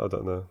like, it? I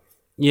don't know.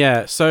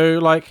 Yeah, so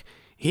like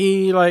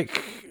he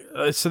like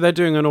so they're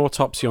doing an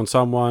autopsy on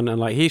someone, and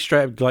like he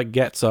straight up like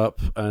gets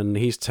up and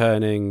he's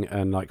turning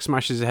and like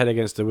smashes his head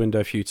against the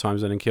window a few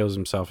times and then kills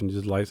himself and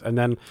just like, and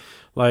then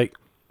like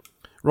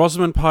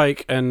Rosamund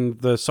Pike and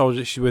the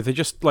soldier she's with, they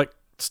just like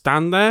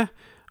stand there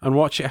and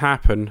watch it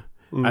happen.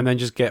 And then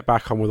just get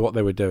back on with what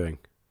they were doing.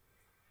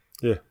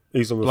 Yeah,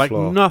 he's on the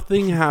floor. Like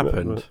nothing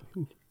happened.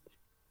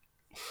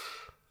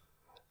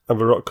 And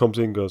the Rock comes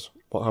in and goes,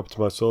 what happened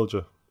to my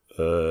soldier?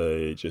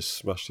 He just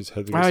smashed his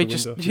head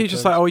against the window. He's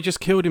just like, he just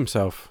killed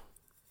himself.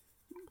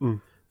 But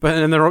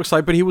then the Rock's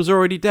like, but he was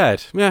already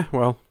dead. Yeah,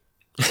 well.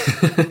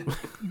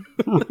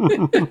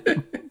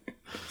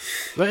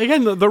 But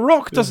again, the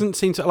Rock doesn't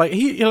seem to like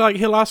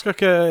he'll ask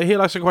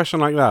a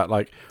question like that,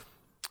 like,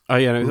 oh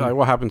yeah, like,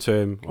 what happened to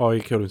him? Oh, he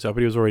killed himself, but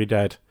he was already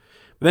dead.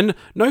 But then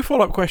no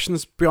follow-up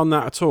questions beyond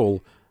that at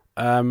all.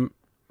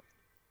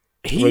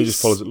 He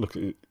just follows it. Look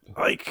at it.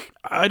 Like,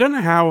 I don't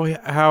know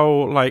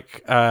how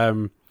like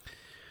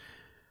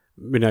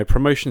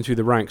promotion through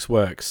the ranks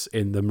works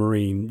in the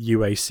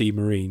UAC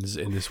Marines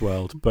in this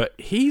world, but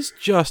he's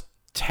just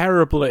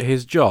terrible at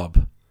his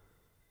job.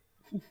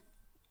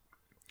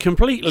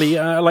 Completely,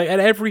 like at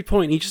every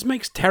point, he just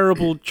makes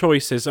terrible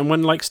choices, and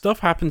when like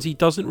stuff happens, he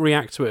doesn't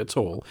react to it at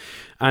all,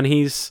 and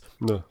he's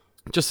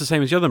just the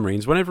same as the other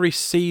Marines. Whenever he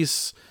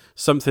sees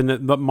something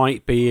that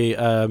might be,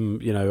 a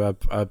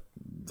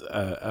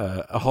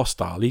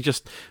hostile, he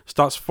just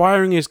starts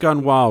firing his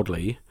gun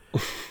wildly.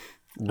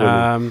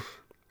 At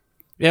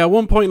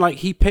one point, like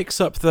he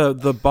picks up the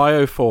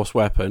Bioforce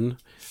weapon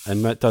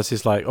and does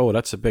his like, oh,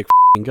 that's a big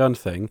gun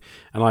thing,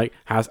 and like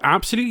has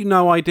absolutely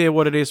no idea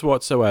what it is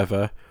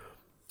whatsoever.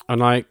 And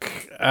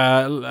like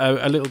a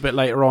little bit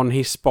later on,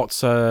 he spots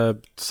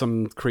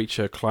some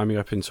creature climbing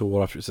up into a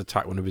wall after it's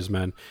attacked one of his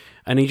men,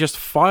 and he just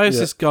fires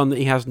this gun that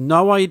he has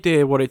no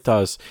idea what it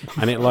does,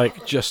 and it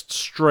like just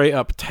straight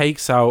up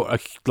takes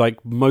out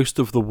like most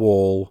of the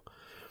wall,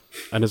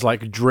 and is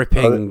like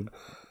dripping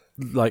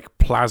like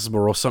plasma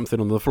or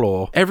something on the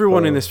floor.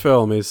 Everyone in this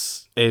film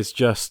is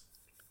just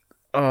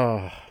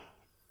I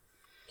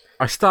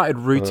started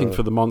rooting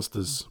for the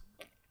monsters.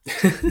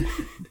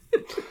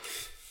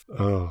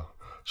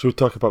 Should we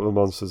talk about the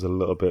monsters a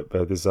little bit?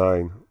 Their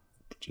design.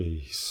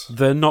 Jeez.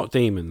 They're not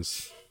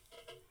demons.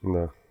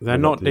 No. They're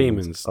not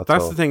demons.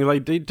 That's the thing.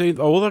 Like,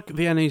 all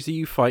the enemies that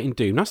you fight in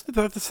Doom, that's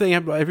the thing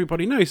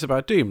everybody knows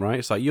about Doom, right?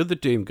 It's like you're the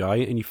Doom guy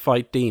and you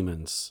fight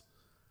demons.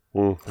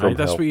 Right?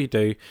 That's what you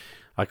do.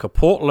 Like a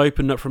portal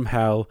opened up from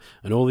hell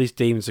and all these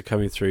demons are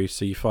coming through,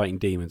 so you're fighting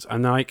demons.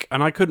 And I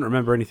couldn't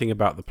remember anything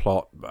about the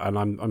plot, and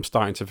I'm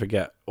starting to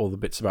forget all the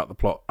bits about the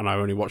plot, and I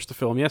only watched the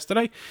film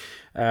yesterday.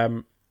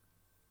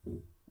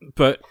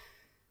 But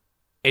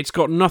it's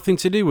got nothing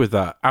to do with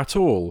that at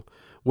all.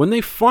 When they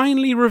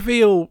finally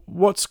reveal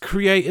what's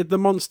created the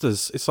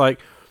monsters, it's like,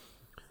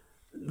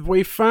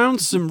 we found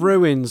some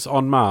ruins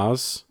on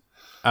Mars.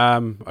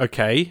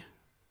 Okay,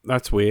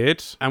 that's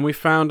weird. And we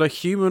found a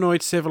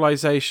humanoid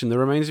civilization, the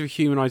remains of a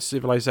humanoid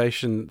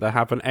civilization that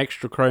have an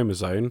extra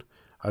chromosome.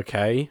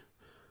 Okay,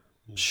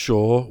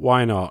 sure,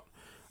 why not?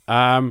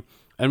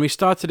 And we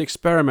started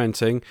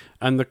experimenting,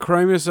 and the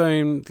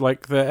chromosome,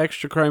 like the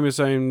extra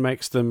chromosome,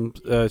 makes them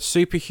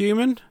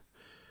superhuman.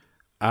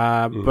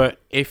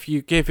 But if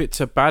you give it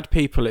to bad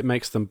people, it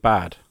makes them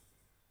bad.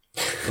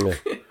 And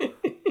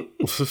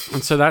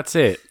so that's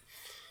it.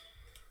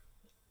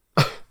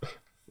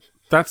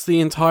 That's the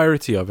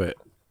entirety of it.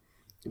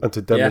 And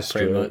to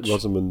demonstrate,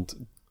 Rosamund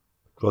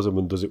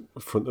does it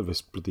in front of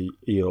this bloody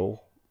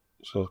eel.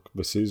 So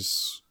this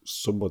is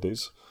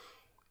somebody's.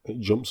 It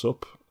jumps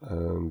up,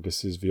 and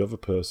this is the other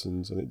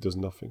person's, and it does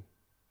nothing.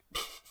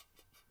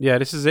 Yeah,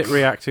 this is it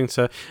reacting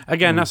to...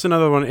 Again, that's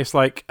another one. It's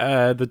like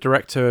the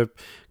director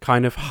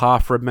kind of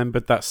half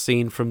remembered that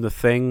scene from The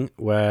Thing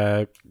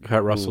where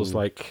Kurt Russell's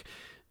like,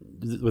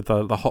 with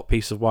the hot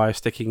piece of wire,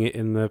 sticking it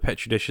in the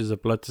Petri dishes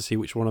of blood to see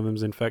which one of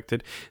them's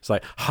infected. It's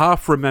like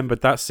half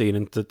remembered that scene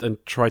and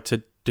tried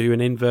to do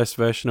an inverse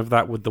version of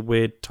that with the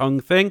weird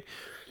tongue thing.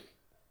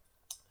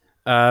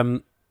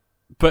 But...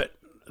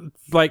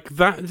 like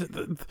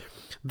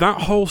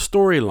that whole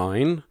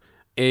storyline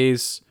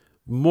is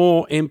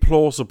more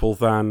implausible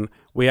than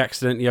we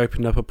accidentally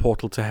opened up a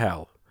portal to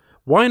hell.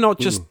 Why not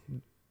just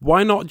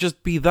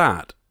be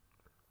that?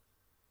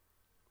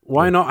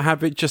 Why not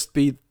have it just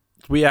be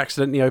we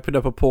accidentally opened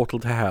up a portal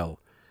to hell?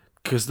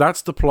 Because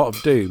that's the plot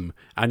of Doom,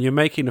 and you're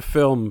making a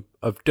film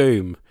of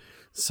Doom,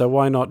 so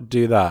why not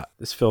do that?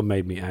 This film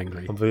made me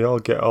angry. And they all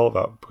get all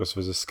that because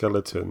there's a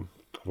skeleton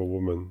of a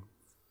woman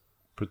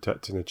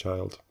protecting a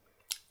child.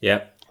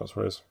 Yeah. That's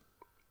where it is.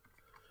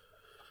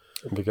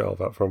 And we get all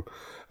that from.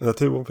 And I'll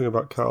tell you one thing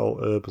about Carl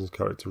Urban's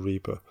character,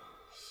 Reaper.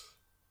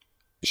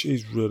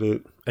 She's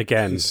really...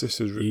 Again,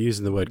 you're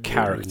using the word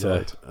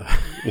character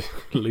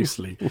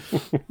loosely.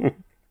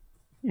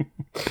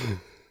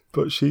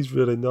 But she's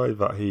really annoyed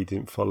that he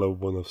didn't follow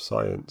one of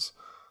science.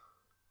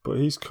 But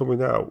he's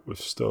coming out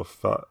with stuff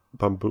that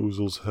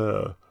bamboozles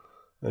her.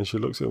 And she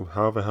looks at him,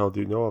 how the hell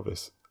do you know all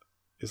this?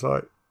 It's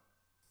like...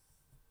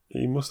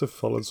 he must have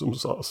followed some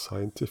sort of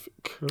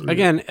scientific career.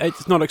 Again,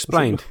 it's not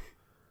explained.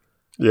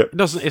 Yeah,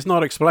 it's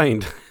not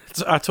explained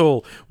at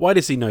all. Why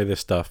does he know this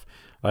stuff?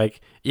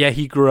 Like, yeah,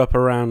 he grew up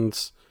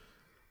around,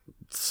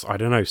 I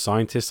don't know,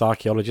 scientists,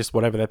 archaeologists,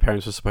 whatever their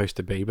parents were supposed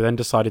to be, but then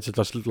decided to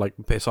just like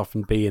piss off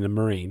and be in a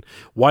Marine.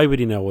 Why would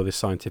he know all this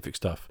scientific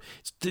stuff?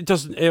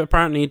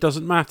 Apparently it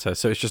doesn't matter,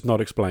 so it's just not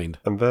explained.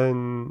 And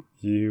then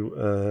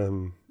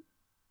you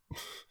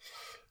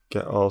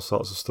get all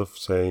sorts of stuff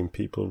saying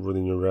people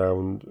running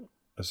around,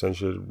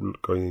 essentially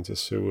going into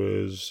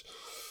sewers,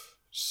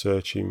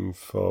 searching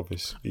for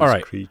these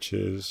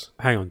creatures.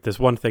 Hang on, there's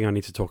one thing I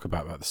need to talk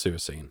about the sewer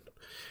scene.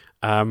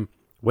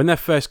 When they're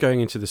first going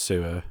into the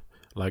sewer,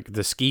 like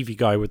the skeevy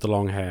guy with the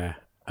long hair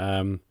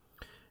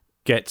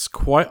gets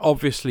quite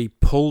obviously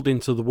pulled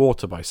into the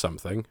water by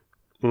something,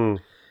 and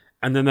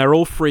then they're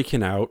all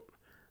freaking out,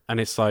 and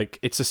it's like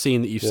it's a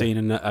scene that you've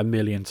seen a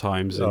million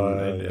times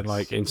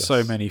in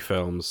so many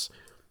films,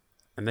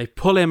 and they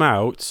pull him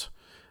out,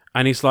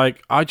 and he's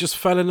like, I just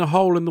fell in a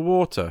hole in the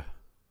water.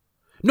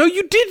 No,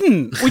 you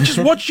didn't. We just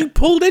watched you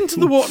pulled into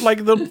the water,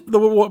 like the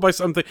water by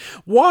something.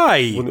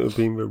 Why? Wouldn't it have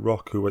been the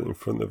Rock who went in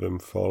front of him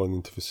falling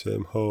into the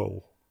same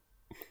hole?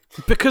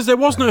 Because there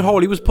was no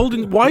hole. He was pulled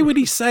in. Why would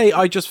he say,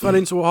 I just fell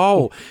into a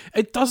hole?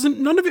 It doesn't,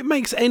 none of it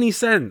makes any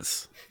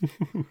sense.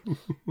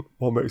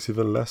 What makes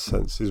even less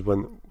sense is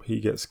when he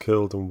gets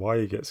killed and why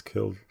he gets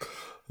killed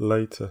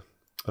later.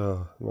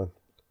 Oh, man.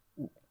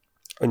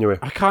 Anyway.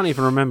 I can't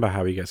even remember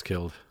how he gets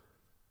killed.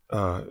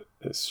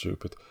 It's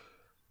stupid.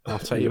 I'll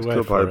take your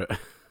word for it.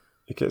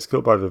 He gets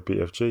killed by the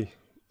BFG,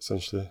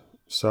 essentially.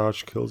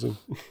 Sarge kills him.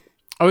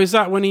 Oh, is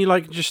that when he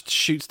like just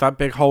shoots that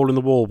big hole in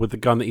the wall with the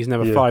gun that he's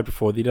never fired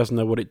before, that he doesn't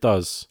know what it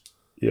does?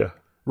 Yeah.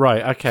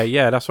 Right, okay,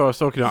 yeah, that's what I was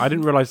talking about. I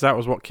didn't realise that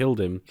was what killed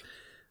him.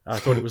 I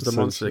thought it was the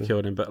monster that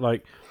killed him, but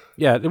like,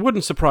 yeah, it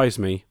wouldn't surprise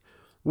me.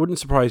 Wouldn't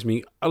surprise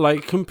me.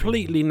 Like,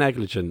 completely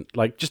negligent.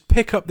 Like, just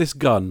pick up this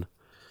gun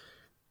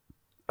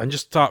and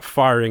just start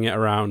firing it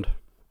around.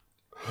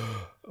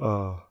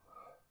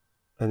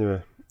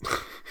 Anyway.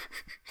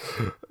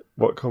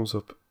 What comes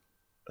up?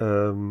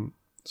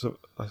 So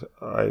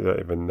I don't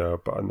even know,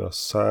 but I know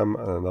Sam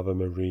and another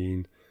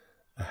Marine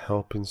are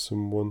helping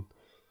someone.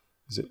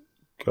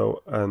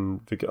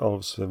 And all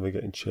of a sudden they're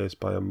getting chased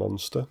by a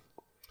monster,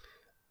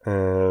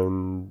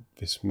 and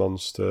this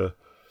monster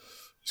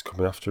is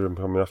coming after him,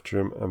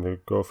 and they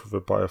go through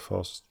the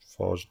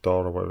Bioforge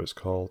door or whatever it's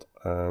called,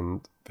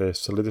 and they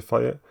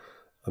solidify it,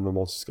 and the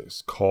monster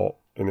gets caught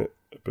in it,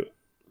 a bit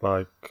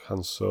like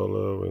Han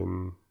Solo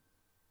in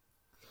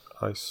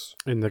Ice.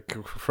 In the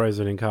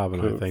frozen in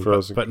carbon, I think,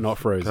 but not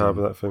frozen.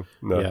 Carbon, that thing.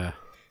 No. Yeah.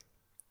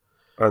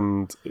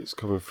 And it's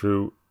coming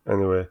through.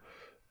 Anyway,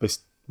 this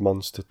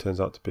monster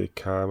turns out to be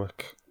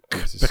Carmack.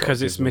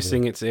 Because it's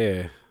missing its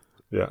ear.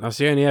 Yeah. That's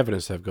the only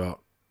evidence they've got.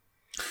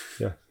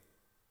 Yeah.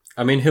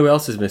 I mean, who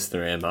else has missed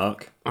their ear,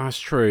 Mark? That's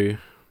true.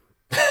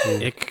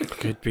 It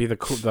could be the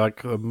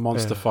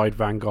monster-fied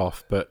Van Gogh,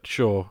 but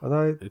sure,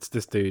 it's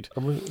this dude.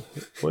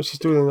 What she's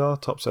doing in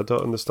autopsy, I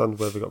don't understand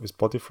where they got this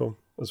body from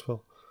as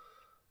well.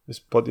 This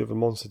body of a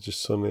monster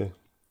just suddenly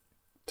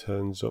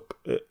turns up.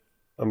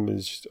 I'm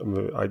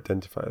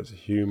identified as a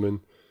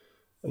human,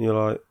 and you're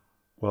like,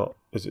 well,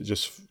 is it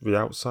just the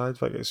outside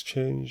that gets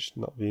changed,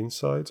 not the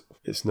inside?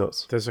 It's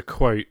nuts. There's a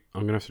quote.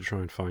 I'm gonna have to try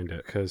and find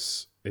it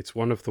because it's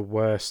one of the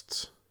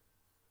worst,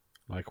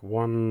 like,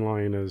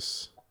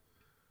 one-liners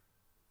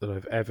that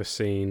I've ever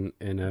seen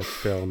in a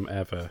film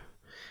ever.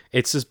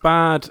 It's as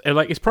bad.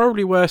 It's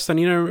probably worse than,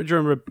 do you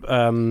remember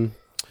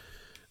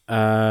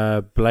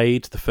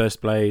Blade, the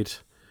first Blade?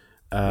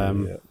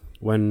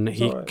 When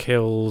he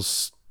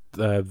kills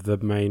the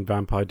main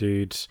vampire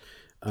dude,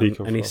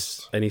 and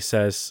he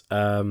says,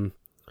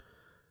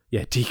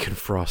 Deacon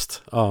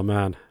Frost. Oh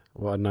man,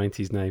 what a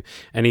 90s name!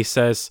 And he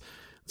says,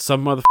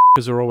 some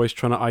motherfuckers are always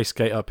trying to ice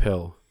skate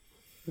uphill.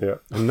 Yeah,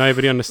 and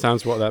nobody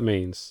understands what that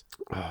means.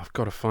 Oh, I've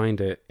got to find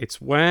it. It's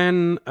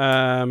when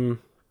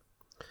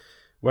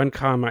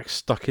Carmack's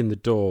stuck in the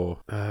door.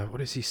 What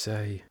does he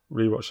say?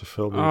 Rewatch the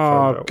film. And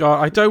find out.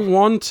 God, I don't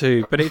want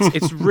to, but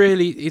it's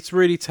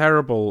really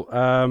terrible.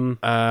 When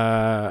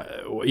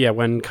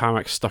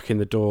Carmack's stuck in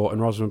the door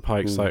and Rosamund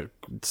Pike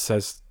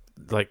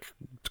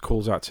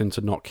calls out to him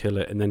to not kill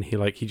it, and then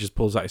he just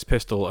pulls out his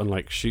pistol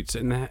and shoots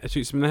him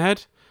in the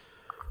head.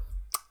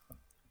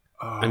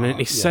 And then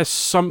he says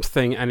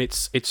something, and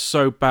it's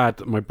so bad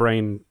that my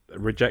brain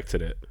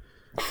rejected it.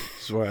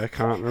 That's why I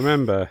can't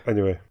remember.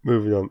 Anyway,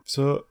 moving on.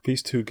 So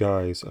these two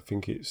guys, I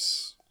think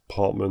it's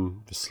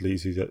Portman, the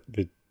sleazy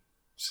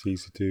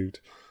dude,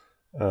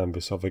 and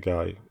this other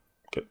guy,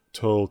 get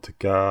told to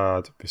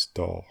guard this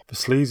door. The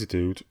sleazy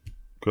dude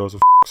goes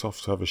and f***s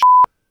off to have a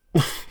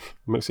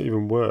makes it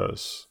even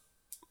worse.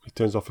 He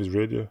turns off his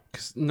radio.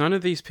 Because none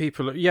of these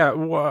people are... Yeah,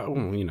 well,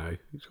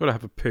 he's got to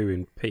have a poo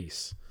in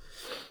peace.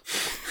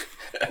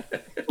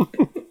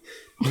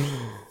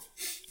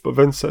 But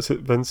then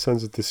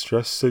sends a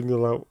distress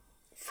signal out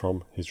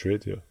from his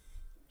radio.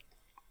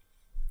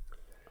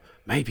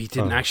 Maybe he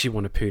didn't actually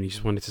want to poo, and he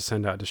just wanted to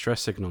send out a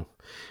distress signal.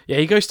 Yeah,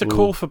 he goes to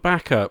call for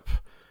backup,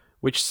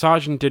 which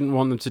Sergeant didn't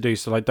want them to do,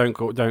 so don't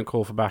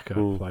call for backup.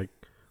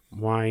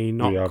 Why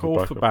not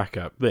call for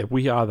backup?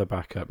 We are the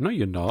backup. No,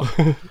 you're not.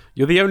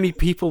 You're the only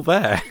people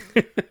there.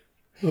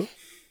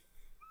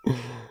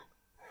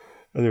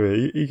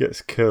 Anyway, he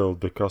gets killed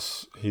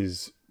because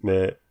his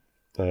mate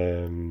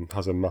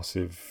has a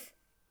massive...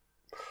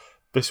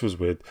 This was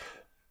weird.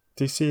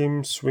 Do you see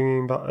him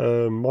swinging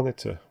that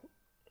monitor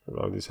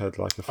around his head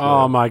like a flare?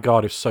 Oh my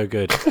god, it's so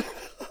good.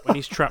 When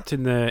he's trapped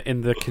in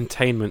the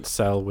containment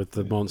cell with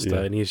the monster,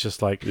 and he's just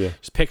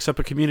just picks up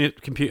a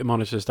computer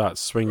monitor,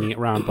 starts swinging it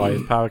around by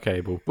his power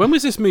cable. When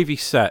was this movie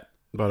set,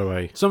 by the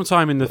way?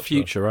 Sometime in the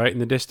future, right? In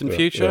the distant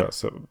future?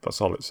 Yeah,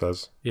 that's all it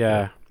says.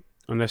 Yeah,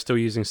 and they're still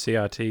using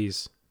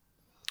CRTs.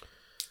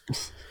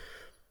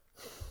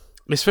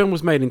 This film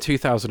was made in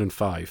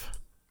 2005.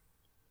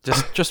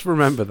 Just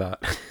remember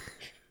that.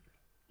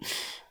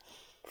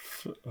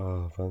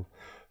 Oh man!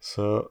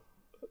 So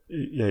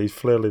he's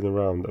flailing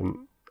around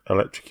and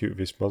electrocute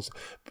this monster.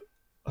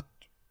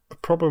 The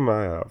problem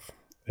I have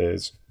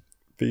is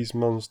these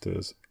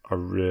monsters are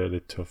really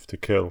tough to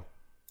kill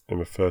in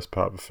the first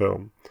part of the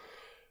film.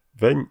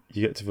 Then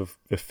you get to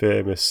the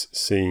famous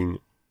scene,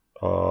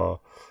 and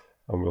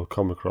we'll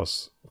come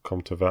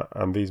to that,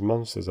 and these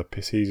monsters are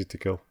piss easy to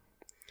kill.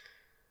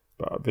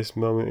 But at this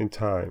moment in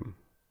time,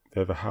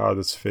 they're the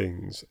hardest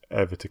things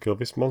ever to kill.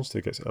 This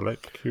monster gets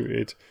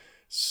electrocuted,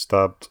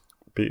 stabbed,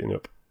 beaten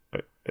up,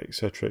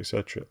 etc.,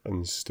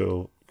 and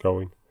still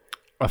going.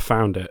 I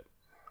found it.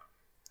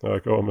 Go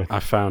on, man. I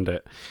found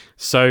it.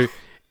 So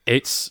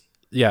it's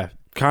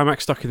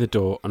Carmack's stuck in the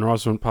door, and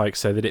Rosamund Pike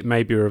said that it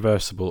may be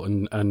reversible,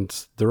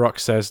 and The Rock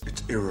says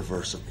it's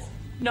irreversible.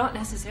 Not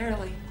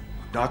necessarily.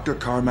 Dr.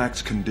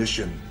 Carmack's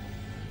condition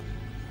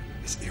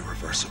is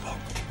irreversible.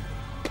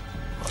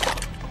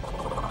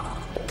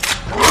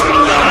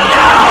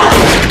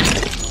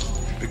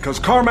 Because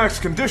Carmack's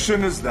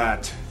condition is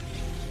that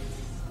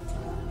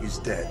he's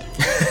dead.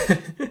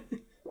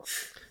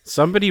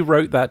 Somebody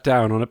wrote that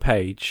down on a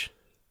page,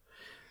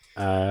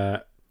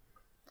 and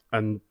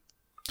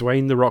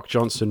Dwayne The Rock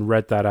Johnson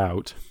read that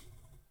out.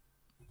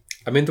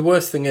 I mean, the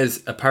worst thing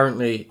is,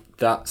 apparently,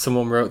 that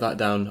someone wrote that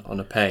down on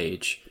a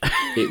page.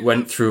 It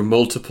went through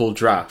multiple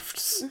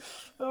drafts.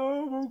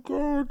 Oh my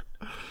god.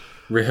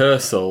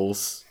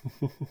 Rehearsals.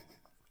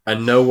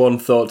 And no one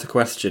thought to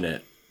question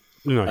it.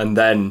 No. And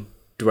then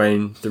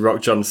Dwayne The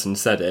Rock Johnson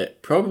said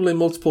it, probably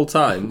multiple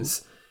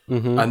times.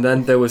 Mm-hmm. And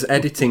then there was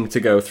editing to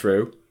go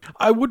through.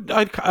 I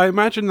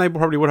imagine they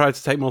probably would have had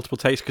to take multiple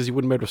takes because he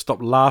wouldn't be able to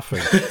stop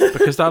laughing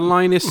because that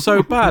line is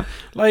so bad.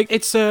 Like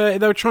it's they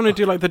were trying to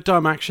do like the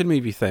dumb action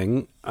movie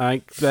thing.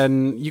 Like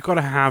then you got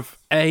to have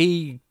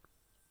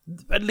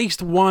at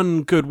least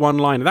one good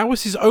one-liner. That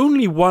was his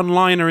only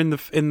one-liner in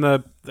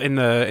the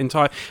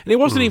entire, and it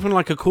wasn't even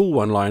like a cool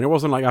one-liner. It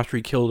wasn't like after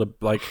he killed a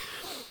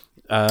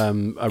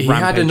he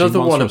had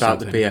another one about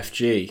the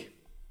BFG.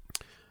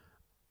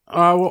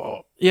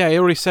 Well, yeah, he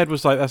already said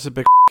was like that's a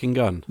big f***ing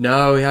gun.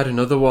 No, he had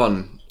another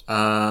one.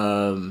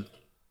 So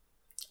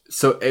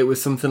it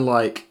was something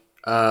like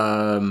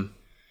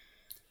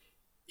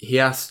he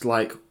asked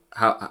like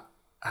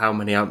how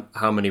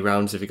many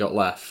rounds have you got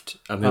left,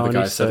 and the other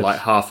guy said like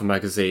half a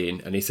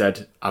magazine, and he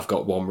said I've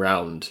got one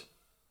round.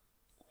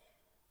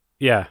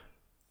 Yeah,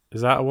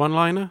 is that a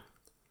one-liner?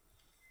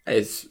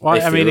 It's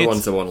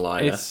one's a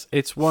one-liner.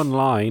 It's one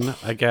line,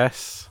 I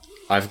guess.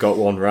 I've got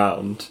one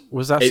round.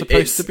 Was that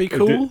supposed to be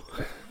cool?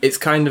 It's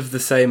kind of the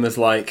same as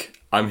like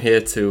I'm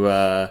here to.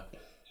 Oh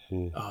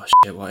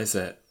shit! What is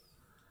it?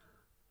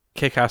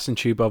 Kick ass and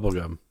chew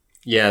bubblegum.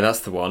 Yeah,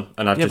 that's the one.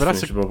 And I've just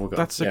finished bubblegum.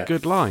 That's a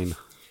good line.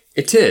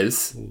 It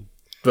is,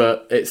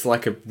 but it's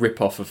like a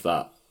rip-off of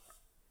that.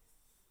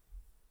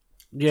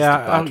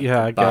 Yeah,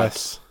 I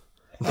guess.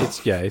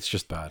 It's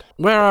just bad.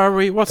 Where are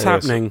we? What's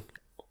happening?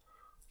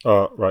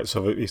 Right,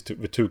 so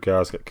the two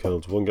guys get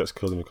killed. One gets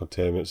killed in the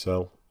containment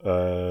cell,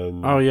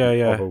 and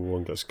the other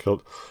one gets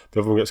killed.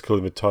 The other one gets killed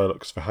in the toilet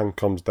because the hand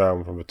comes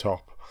down from the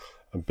top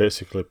and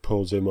basically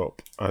pulls him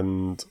up,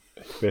 and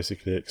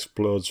basically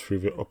explodes through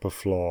the upper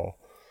floor,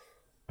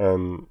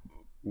 and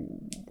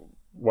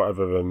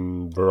whatever.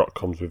 Then The Rock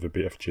comes with the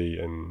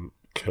BFG and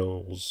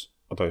kills.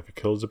 I don't know if he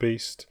kills the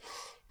beast,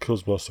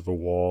 kills most of the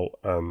wall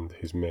and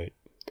his mate.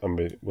 And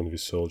one of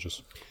his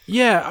soldiers.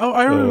 Yeah,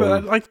 I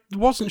remember that. I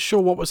wasn't sure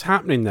what was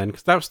happening then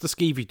because that was the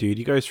skeevy dude.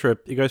 He goes for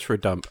a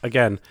dump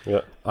again.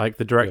 Yeah, like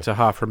the director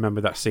half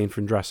remembered that scene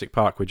from Jurassic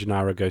Park where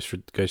Gennaro goes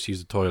to use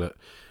the toilet,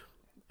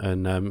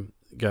 and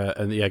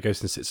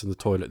goes and sits in the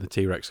toilet. And the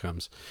T-Rex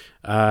comes.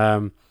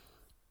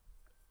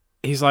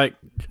 He's like,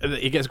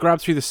 he gets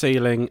grabbed through the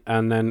ceiling,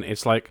 and then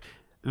it's like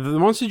the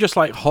monster just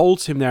like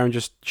holds him there and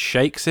just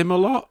shakes him a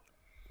lot.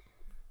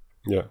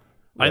 Yeah.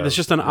 Like there's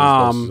just an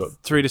arm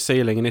through the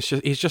ceiling, and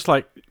he's just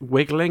like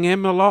wiggling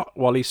him a lot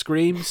while he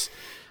screams,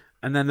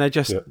 and then they're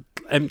just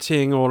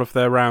emptying all of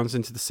their rounds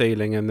into the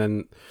ceiling, and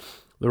then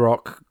The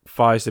Rock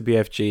fires the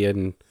BFG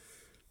and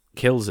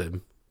kills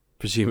him,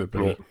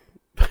 presumably.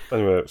 Yeah.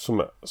 Anyway,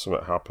 something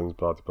happens.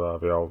 Blah blah.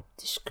 They all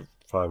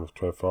find with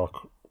 24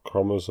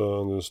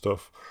 chromosomes and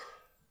stuff.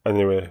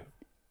 Anyway,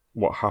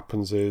 what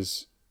happens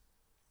is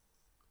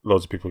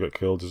loads of people get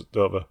killed.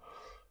 Don't they?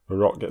 The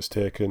Rock gets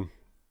taken.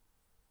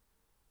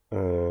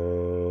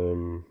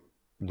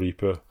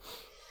 Reaper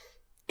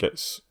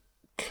gets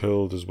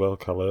killed as well,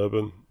 Cal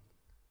Urban.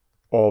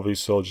 All these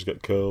soldiers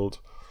get killed.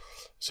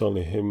 It's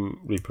only him,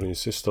 Reaper, and his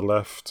sister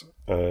left,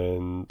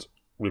 and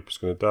Reaper's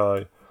going to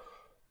die.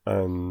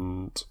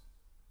 And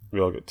we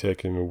all get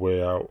taken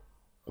away out.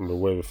 And the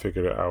way we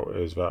figure it out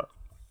is that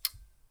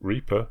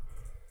Reaper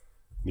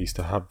needs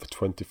to have the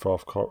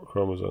 24th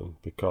chromosome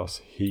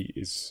because he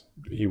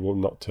will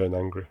not turn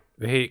angry.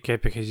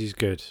 Because he's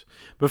good.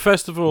 But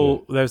first of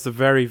all, there's the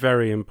very,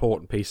 very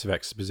important piece of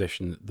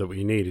exposition that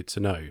we needed to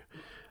know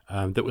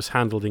that was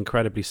handled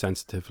incredibly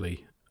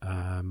sensitively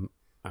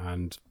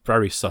and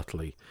very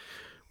subtly,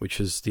 which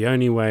is the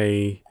only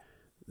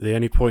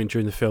point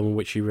during the film in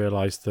which you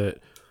realise that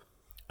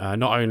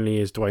not only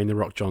is Dwayne The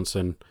Rock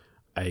Johnson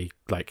a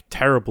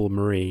terrible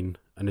Marine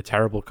and a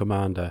terrible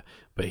commander,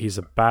 but he's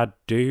a bad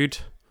dude,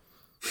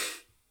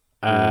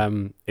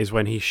 is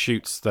when he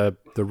shoots the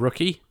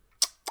rookie.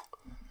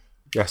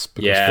 Yes,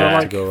 because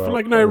Yeah. for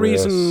like no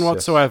reason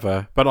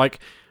whatsoever. But like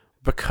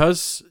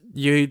because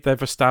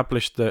they've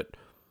established that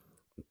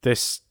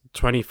this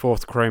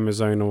 24th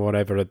chromosome or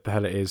whatever the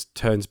hell it is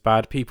turns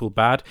bad people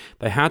bad,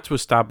 they had to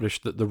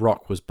establish that the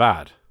Rock was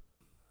bad.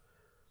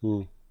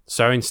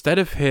 So instead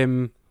of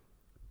him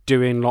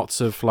doing lots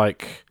of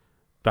like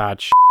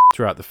bad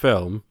throughout the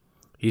film,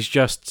 he's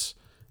just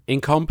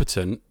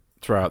incompetent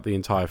throughout the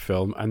entire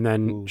film and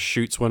then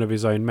shoots one of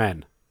his own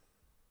men.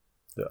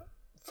 Yeah,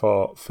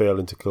 for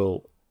failing to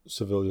kill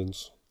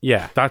civilians.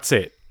 Yeah, that's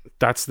it.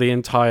 That's the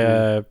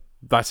entire.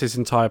 That's his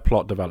entire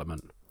plot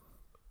development.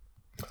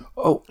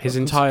 Oh, His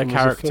entire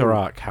character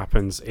arc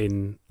happens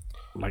in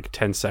like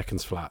 10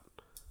 seconds flat.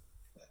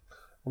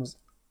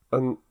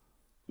 And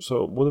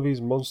so one of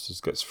these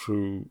monsters gets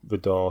through the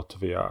door to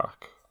the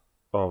ark,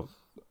 or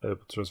able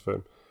to transfer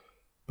him,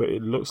 but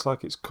it looks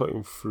like it's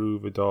cutting through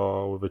the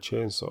door with a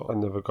chainsaw. I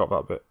never got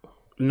that bit.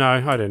 No,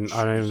 I didn't.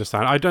 I don't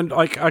understand. I don't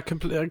like. I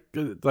completely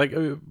like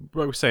what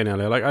we were saying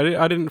earlier. Like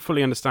I didn't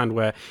fully understand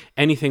where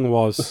anything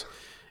was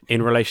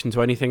in relation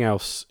to anything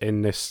else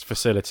in this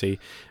facility.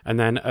 And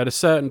then at a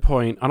certain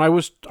point, and I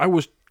was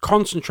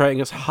concentrating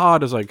as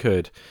hard as I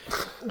could,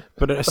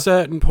 but at a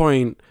certain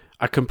point,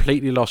 I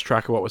completely lost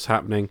track of what was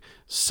happening.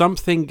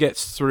 Something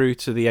gets through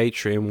to the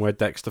atrium where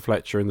Dexter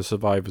Fletcher and the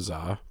survivors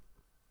are.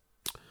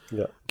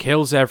 Yeah.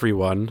 Kills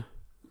everyone,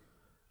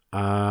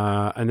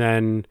 and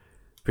then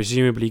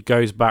presumably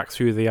goes back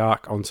through the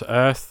arc onto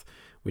Earth,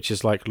 which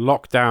is like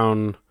locked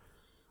down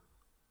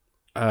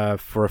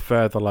for a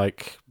further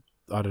like,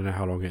 I don't know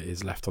how long it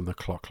is left on the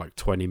clock, like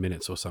 20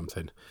 minutes or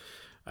something.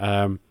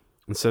 And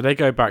so they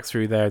go back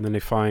through there and then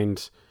they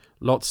find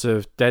lots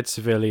of dead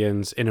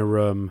civilians in a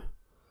room,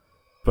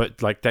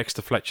 but like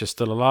Dexter Fletcher's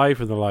still alive,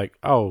 and they're like,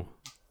 oh,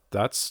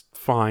 that's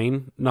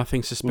fine.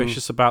 Nothing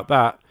suspicious about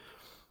that.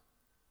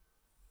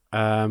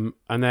 And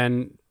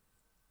then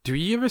do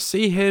you ever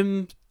see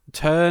him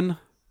turn?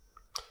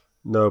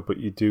 No, but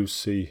you do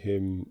see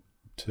him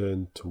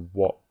turn to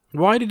what?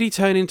 Why did he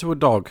turn into a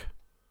dog?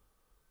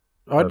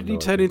 Why did he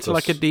turn into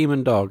like a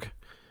demon dog?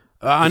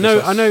 I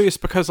know it's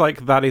because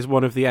like that is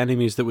one of the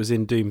enemies that was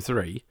in Doom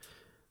 3.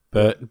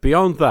 But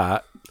beyond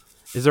that,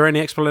 is there any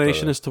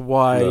explanation as to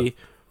why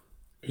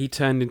he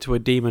turned into a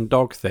demon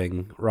dog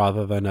thing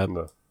rather than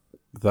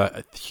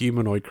the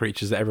humanoid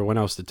creatures that everyone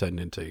else had turned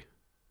into?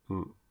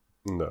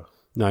 No.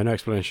 No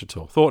explanation at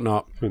all. Thought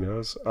not. Who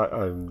knows? I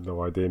have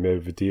no idea. Maybe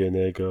the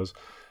DNA goes,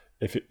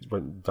 if it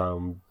went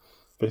down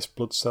this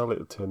blood cell,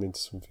 it'll turn into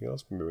something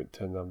else. Maybe it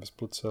turned down this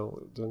blood cell,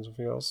 it'll turn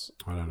something else.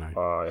 I don't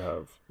know. I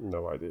have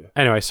no idea.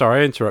 Anyway,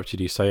 sorry, I interrupted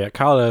you. So yeah,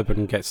 Karl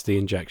Urban gets the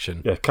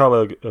injection. Yeah,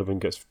 Karl Urban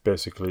gets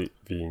basically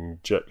the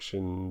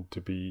injection to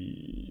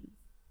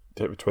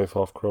take the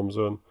 24th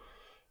chromosome.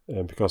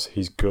 Because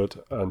he's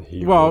good and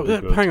he will be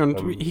good. Hang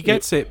on, he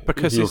gets it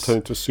because he'll turn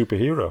into a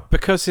superhero.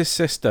 Because his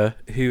sister,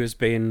 who has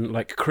been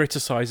like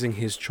criticizing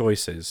his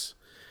choices,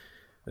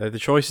 the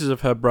choices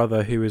of her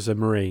brother, who is a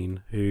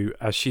Marine, who,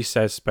 as she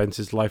says, spends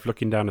his life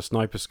looking down a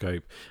sniper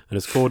scope and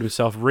has called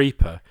himself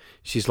Reaper.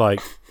 She's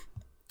like,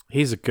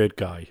 he's a good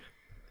guy.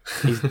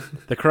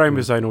 The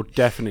chromosome will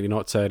definitely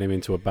not turn him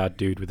into a bad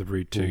dude with a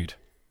rude dude.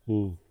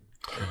 Oh,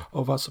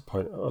 that's the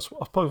point. That's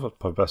probably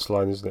my best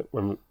line, isn't it?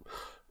 When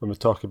we're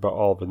talking about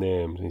all the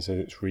names, and he says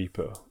it's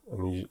Reaper,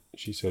 and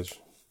she says,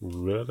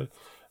 really?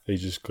 He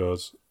just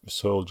goes,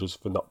 soldiers,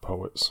 they're not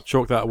poets.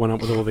 Chalk that one up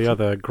with all the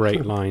other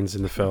great lines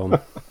in the film.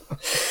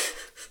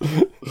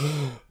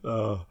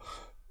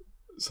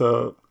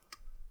 So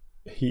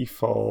he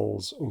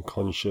falls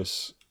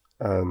unconscious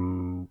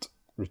and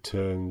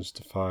returns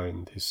to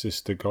find his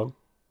sister gone,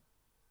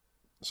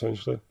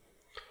 essentially.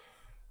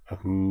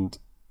 And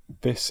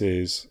this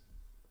is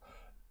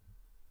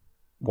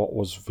what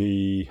was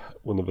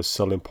one of the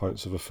selling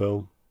points of the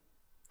film,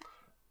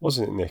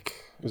 wasn't it, Nick?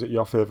 Was it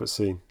your favourite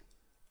scene?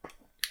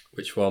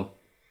 Which one?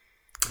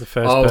 The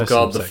first person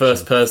God, the section.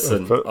 first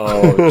person.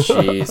 Oh,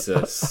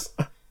 Jesus.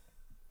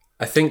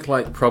 I think,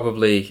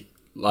 probably,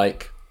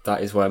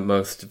 that is where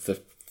most of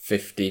the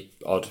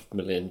 $50-odd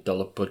million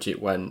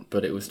budget went,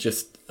 but it was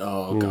just,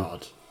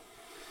 God.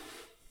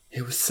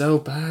 It was so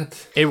bad.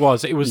 It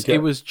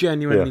was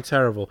genuinely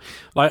terrible.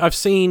 Like, I've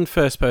seen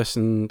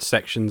first-person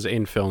sections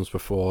in films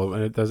before.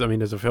 And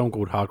there's a film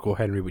called Hardcore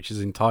Henry, which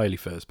is entirely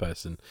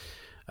first-person,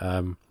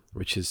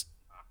 which is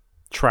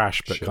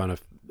trash, but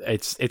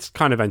it's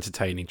kind of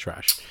entertaining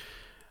trash.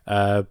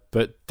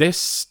 But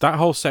that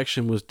whole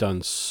section was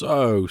done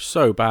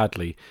so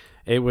badly.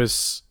 It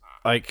was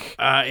like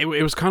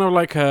it was kind of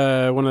like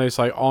one of those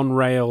like on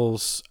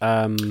rails.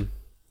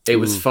 It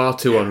was far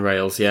too on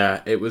rails.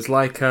 Yeah, it was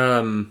like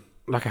a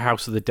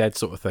House of the Dead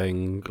sort of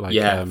thing. Like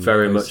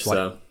very those, much like,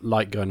 so.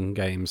 Light gun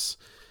games.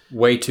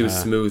 Way too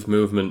smooth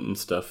movement and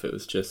stuff. It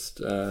was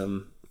just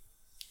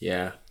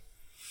yeah.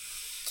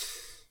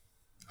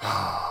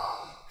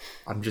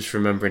 I'm just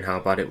remembering how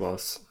bad it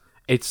was.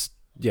 It's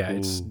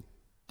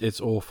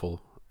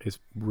awful. It's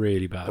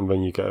really bad. And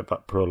then you get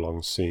that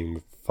prolonged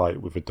scene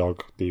fight with a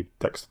dog, the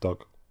Dexter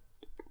dog,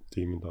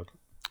 demon dog.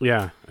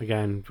 Yeah,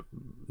 again,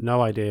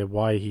 no idea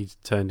why he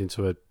turned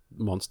into a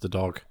monster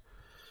dog.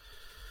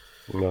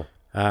 No.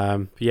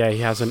 Yeah, he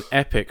has an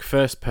epic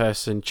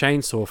first-person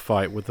chainsaw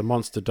fight with the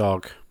monster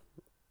dog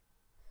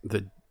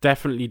that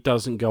definitely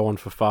doesn't go on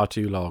for far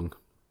too long.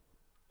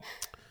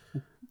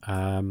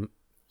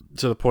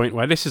 To the point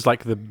where this is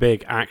like the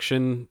big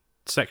action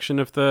section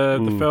of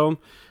the film,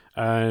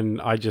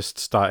 and I just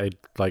started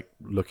like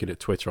looking at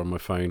Twitter on my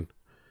phone.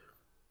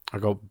 I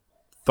got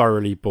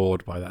thoroughly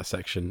bored by that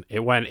section. It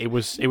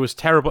was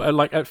terrible.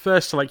 Like at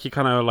first, like you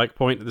kind of like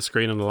point at the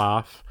screen and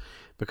laugh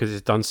because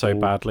it's done so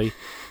badly.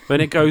 Then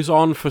it goes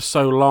on for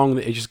so long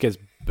that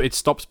it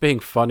stops being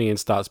funny and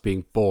starts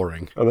being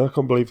boring. And I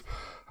can't believe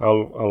how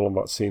long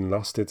that scene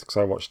lasted, because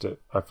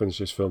I finished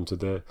this film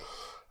today,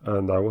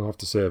 and I will have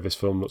to say this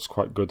film looks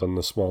quite good on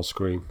the small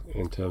screen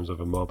in terms of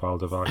a mobile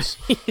device.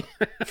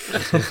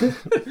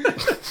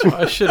 What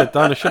I should have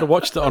done. I should have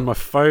watched it on my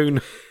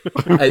phone.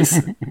 It's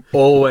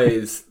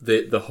always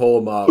the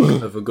hallmark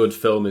of a good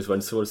film is when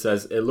someone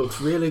says it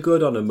looks really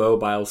good on a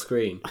mobile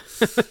screen.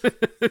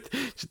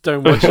 Just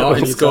don't watch it on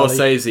Martin your telly.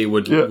 Scorsese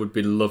would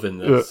be loving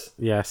this.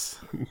 Yes.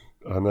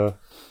 I know.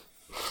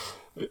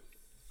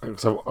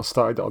 So I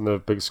started it on the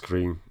big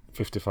screen,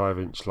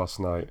 55-inch last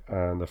night,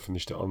 and I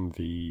finished it on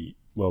the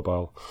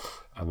mobile,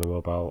 and the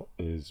mobile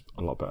is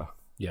a lot better.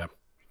 Yeah.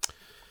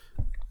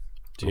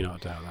 Do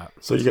not doubt that.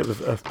 So you get the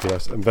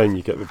FPS, and then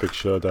you get the big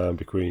showdown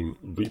between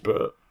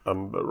Reaper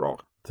and The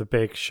Rock. The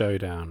big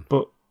showdown.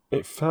 But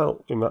it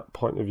felt, in that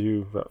point of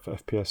view, that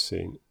FPS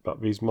scene,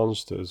 that these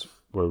monsters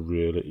were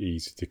really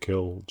easy to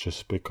kill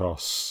just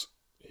because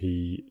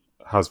he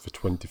has the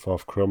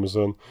 24th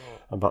chromosome,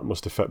 and that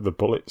must affect the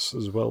bullets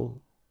as well.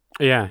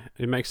 Yeah,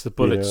 it makes the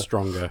bullets Yeah.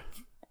 stronger.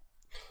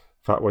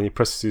 In fact, when he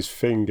presses his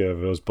finger,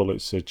 those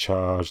bullets are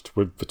charged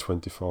with the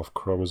 24th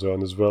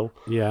chromosome as well.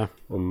 Yeah.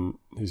 And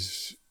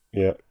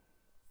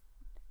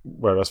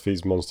whereas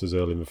these monsters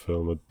early in the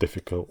film are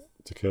difficult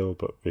to kill,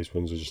 but these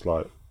ones are just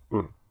like,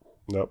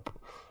 nope,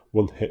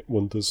 one hit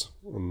wonders,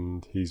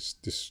 and he's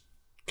just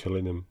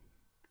killing him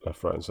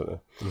left, right, and centre.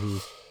 Mm-hmm.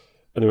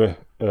 Anyway,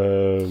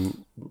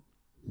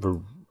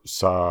 the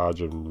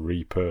Sarge and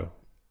Reaper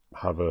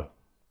have a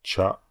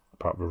chat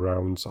about the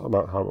rounds,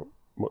 about how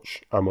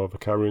much ammo they're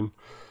carrying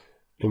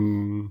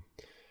in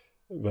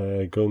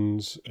their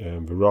guns.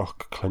 The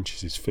Rock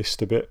clenches his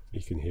fist a bit.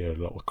 You can hear a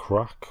little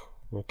crack.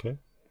 Okay.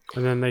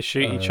 And then they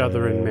shoot each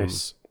other and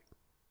miss.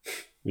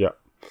 Yeah.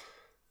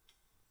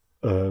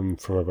 From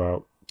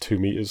about 2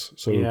 meters.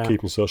 So Yeah.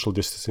 keeping social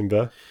distancing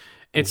there.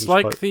 It's Which is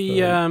like quite, the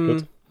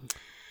good.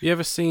 you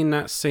ever seen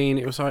that scene?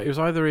 It was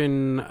either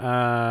in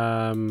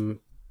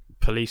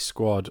Police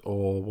Squad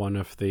or one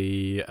of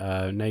the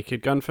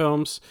Naked Gun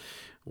films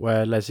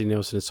where Leslie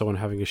Nielsen and someone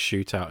having a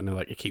shootout, and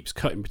it keeps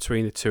cutting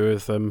between the two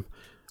of them,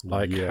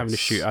 having to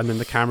shoot, and then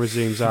the camera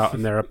zooms out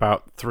and they're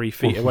about 3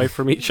 feet away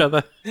from each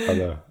other. I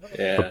know.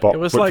 Yeah. It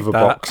was like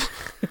that.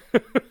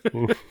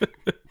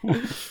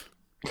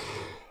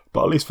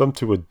 But at least them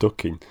two are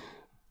ducking.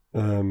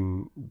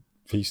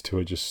 These two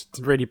are just...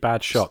 Really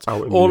bad shots.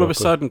 out in All the of a open.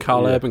 sudden,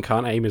 Carl Yeah. Urban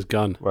can't aim his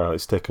gun. Well,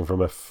 it's taken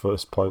from a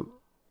first point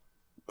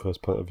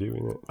of view,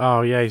 isn't it?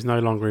 Oh yeah, he's no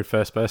longer in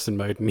first person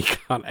mode and he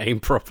can't aim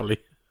properly.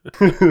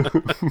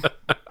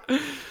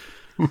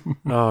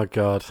 Oh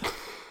god.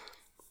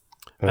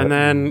 And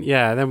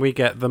then we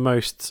get the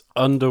most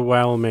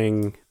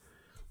underwhelming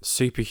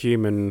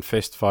superhuman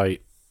fist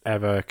fight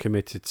ever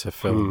committed to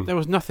film. There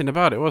was nothing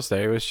about it, was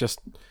there? It was just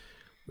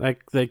they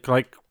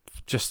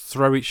just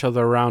throw each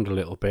other around a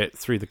little bit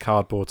through the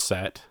cardboard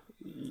set.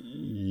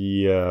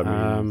 Yeah,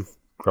 I mean,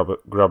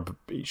 grab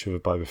each other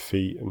by the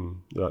feet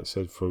and, like I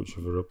said, throw each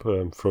other up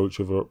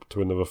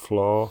to another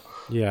floor.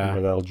 Yeah. And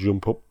then I'll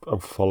jump up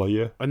and follow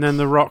you. And then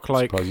the Rock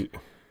Surprise you.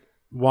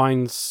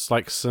 winds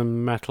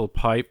some metal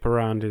pipe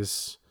around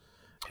his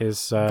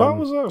That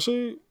was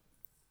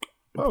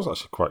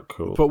actually quite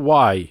cool. But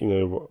why? You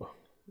know what?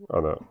 I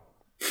know.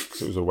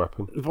 'Cause it was a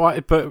weapon. Why?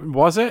 But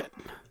was it?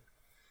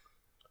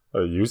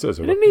 I used it as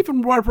a He weapon. didn't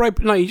even wrap.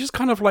 No, he just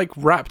kind of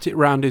wrapped it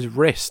around his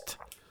wrist.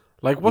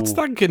 What's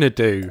that gonna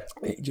do?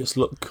 It just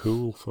looked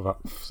cool for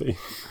that scene.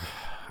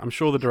 I'm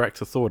sure the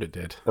director thought it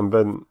did. And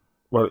then,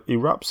 he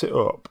wraps it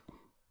up,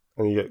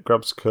 and he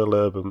grabs Carl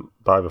Urban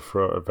by the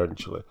throat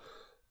eventually,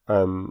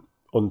 and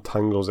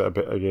untangles it a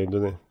bit again,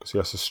 doesn't he? Because he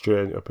has to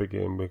straighten it up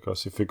again,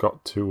 because he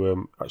forgot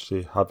to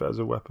actually have it as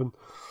a weapon.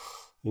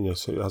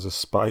 So it has a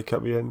spike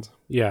at the end.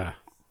 Yeah.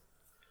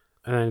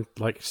 And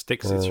then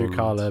sticks it through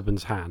Carl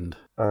Urban's hand.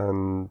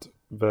 And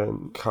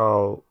then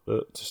Carl,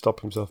 to stop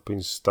himself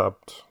being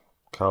stabbed,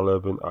 Carl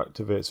Urban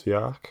activates the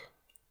arc.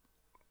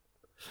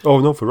 Oh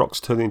no, the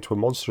Rock's turning into a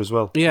monster as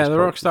well. Yeah, That's the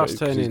quite- Rock starts because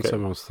turning he's into a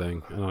getting- monster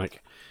thing,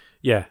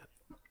 and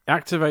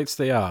activates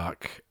the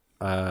arc,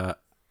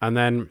 and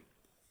then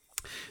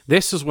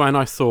this is when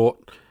I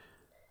thought,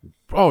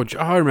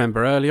 I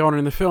remember early on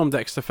in the film,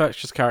 Dexter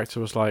Fletcher's character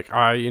was like,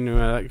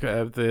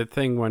 the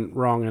thing went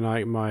wrong,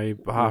 and my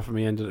half of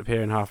me ended up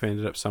here, and half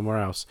ended up somewhere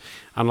else,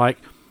 and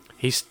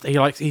he's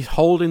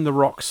holding the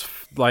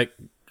Rock's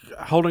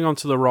holding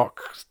onto the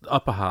Rock's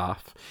upper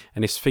half,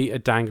 and his feet are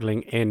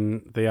dangling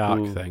in the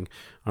arc thing.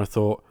 And I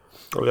thought,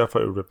 Oh yeah, I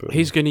thought it would rip it.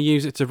 He's going to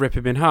use it to rip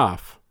him in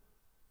half.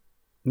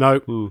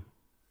 No.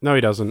 No,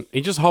 he doesn't.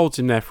 He just holds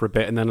him there for a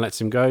bit and then lets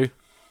him go.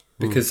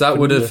 Because that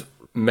would have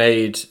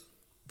made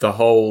the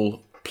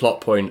whole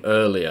plot point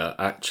earlier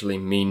actually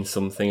mean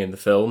something in the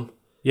film.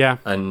 Yeah.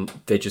 And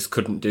they just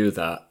couldn't do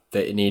that.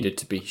 It needed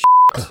to be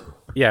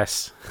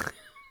Yes.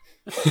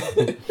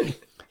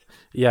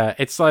 Yeah,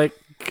 it's like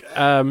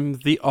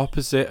the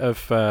opposite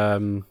of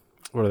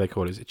what do they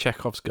call it? Is it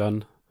Chekhov's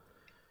gun?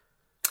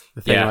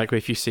 The thing like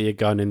if you see a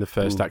gun in the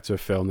first act of a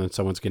film, then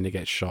someone's going to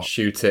get shot.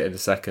 Shoot it in the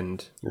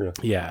second.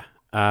 Yeah.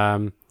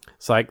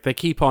 It's like they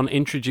keep on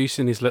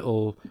introducing these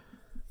little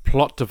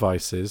plot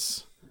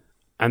devices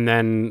and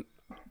then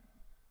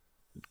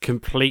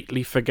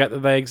completely forget that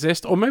they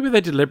exist. Or maybe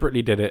they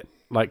deliberately did it,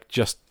 like,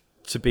 just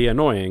to be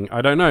annoying.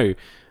 I don't know.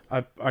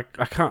 I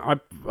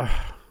can't...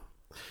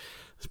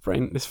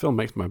 This film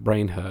makes my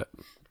brain hurt.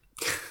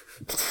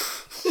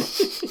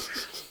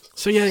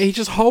 So yeah, he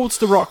just holds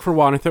the rock for a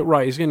while and I thought,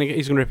 right, he's gonna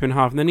rip in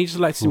half, and then he just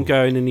lets him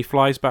go and then he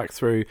flies back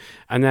through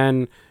and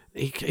then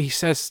he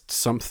says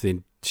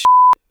something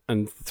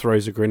and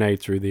throws a grenade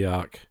through the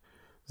arc.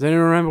 Does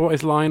anyone remember what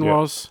his line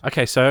was?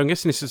 Okay, so I'm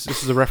guessing this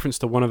is a reference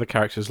to one of the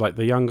characters. Like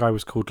the young guy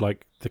was called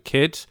like the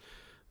kid,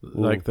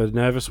 like the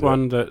nervous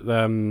one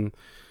that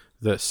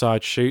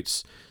Sarge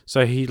shoots.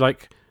 So he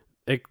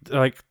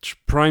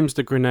primes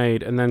the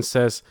grenade and then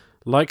says,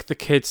 like the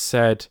kid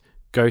said,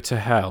 go to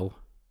hell,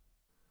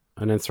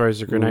 and then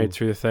throws a grenade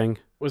through the thing.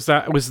 Was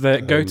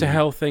the go to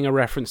hell thing a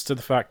reference to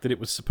the fact that it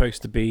was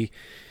supposed to be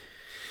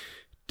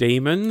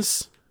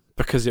demons?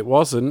 Because it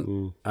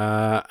wasn't,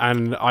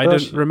 and I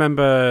don't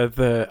remember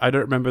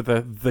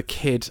the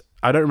kid.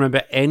 I don't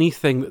remember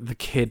anything that the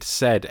kid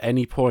said at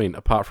any point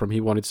apart from he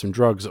wanted some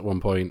drugs at one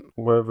point.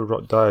 Wherever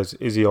Rock dies,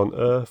 is he on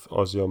Earth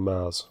or is he on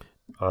Mars?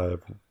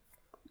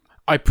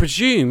 I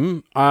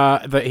presume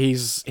that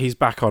he's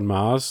back on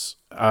Mars.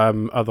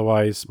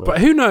 Otherwise, but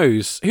who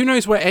knows? Who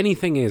knows where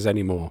anything is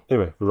anymore?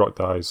 Anyway, the Rock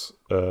dies,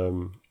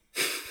 and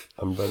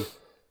then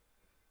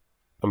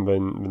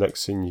the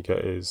next scene you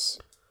get is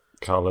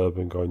Carl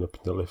Urban going up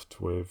in the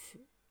lift with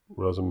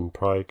Rosamund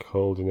Pike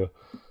holding her,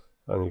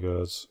 and he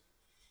goes,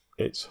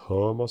 "It's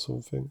home" or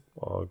something,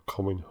 or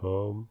 "coming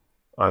home."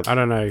 I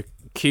don't know.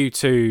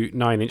 Q2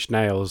 Nine Inch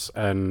Nails,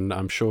 and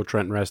I'm sure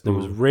Trent Reznor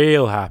was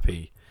real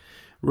happy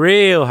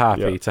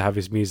to have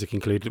his music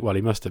included. Well,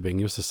 he must have been.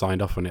 He must have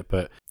signed off on it.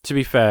 But to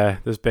be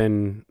fair,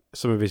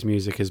 some of his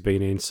music has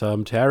been in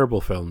some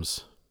terrible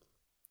films,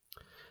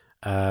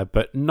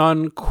 but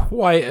none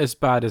quite as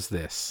bad as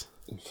this.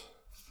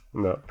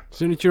 No.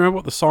 So, do you remember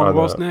what the song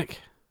was, Nick?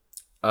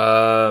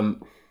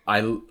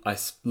 I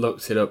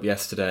looked it up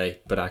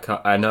yesterday, but I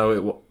can't. I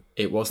know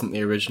it wasn't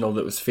the original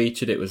that was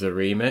featured. It was a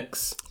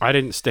remix. I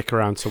didn't stick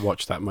around to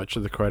watch that much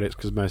of the credits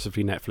because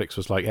mercifully Netflix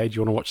was like, "Hey, do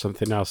you want to watch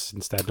something else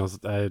instead?" And I was,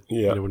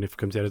 when it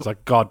comes in, it's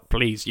like, "God,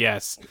 please,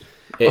 yes,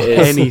 it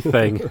is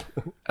anything."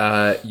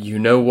 You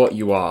Know What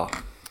You Are.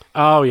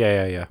 Oh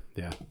yeah.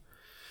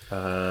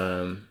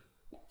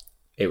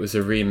 It was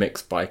a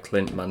remix by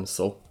Clint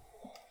Mansell.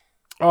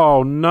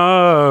 Oh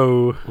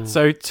no!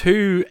 So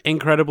two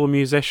incredible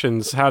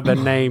musicians had their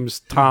names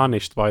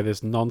tarnished by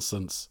this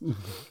nonsense.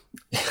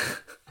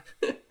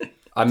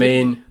 I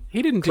mean,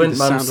 he didn't Clint do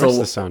the rest Mansell, of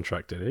the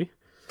soundtrack, did he?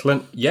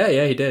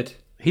 Yeah, he did.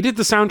 He did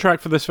the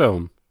soundtrack for this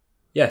film.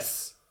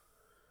 Yes,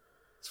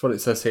 that's what it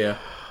says here.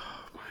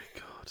 Oh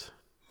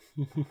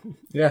my god!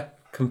 Yeah,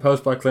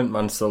 composed by Clint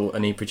Mansell,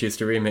 and he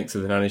produced a remix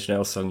of the Nine Inch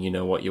Nails song "You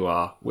Know What You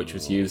Are," which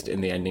was used in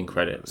the ending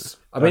credits.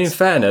 I mean, in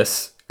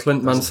fairness,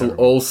 Clint Mansell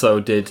also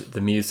did the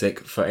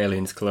music for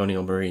Aliens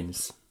Colonial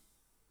Marines.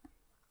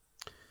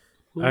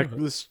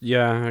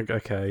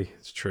 Okay,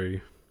 it's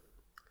true.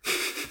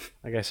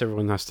 I guess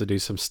everyone has to do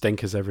some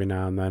stinkers every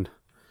now and then.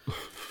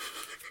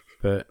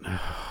 But,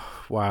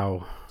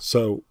 wow.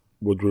 So,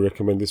 would we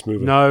recommend this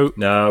movie? No.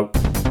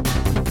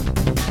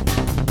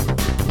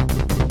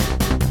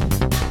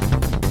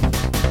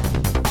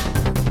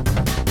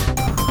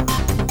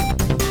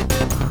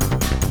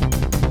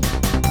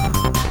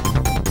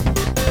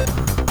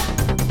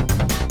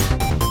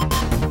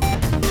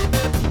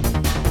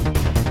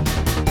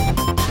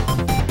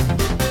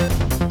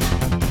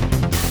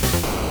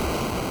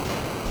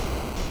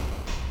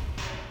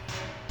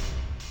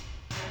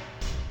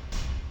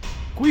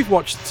 We've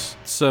watched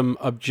some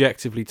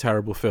objectively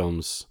terrible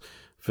films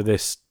for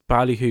this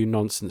ballyhoo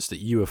nonsense that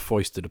you have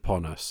foisted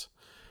upon us.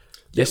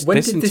 Why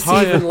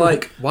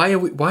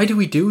do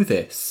we do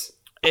this?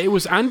 It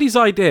was Andy's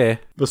idea.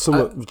 There's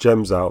some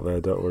gems out there,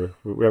 don't worry.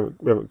 We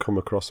haven't come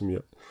across them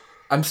yet.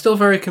 I'm still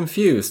very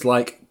confused.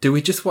 Like, do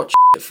we just watch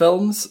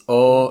films,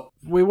 or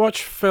we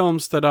watch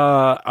films that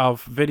are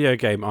of video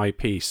game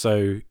IP?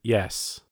 So yes.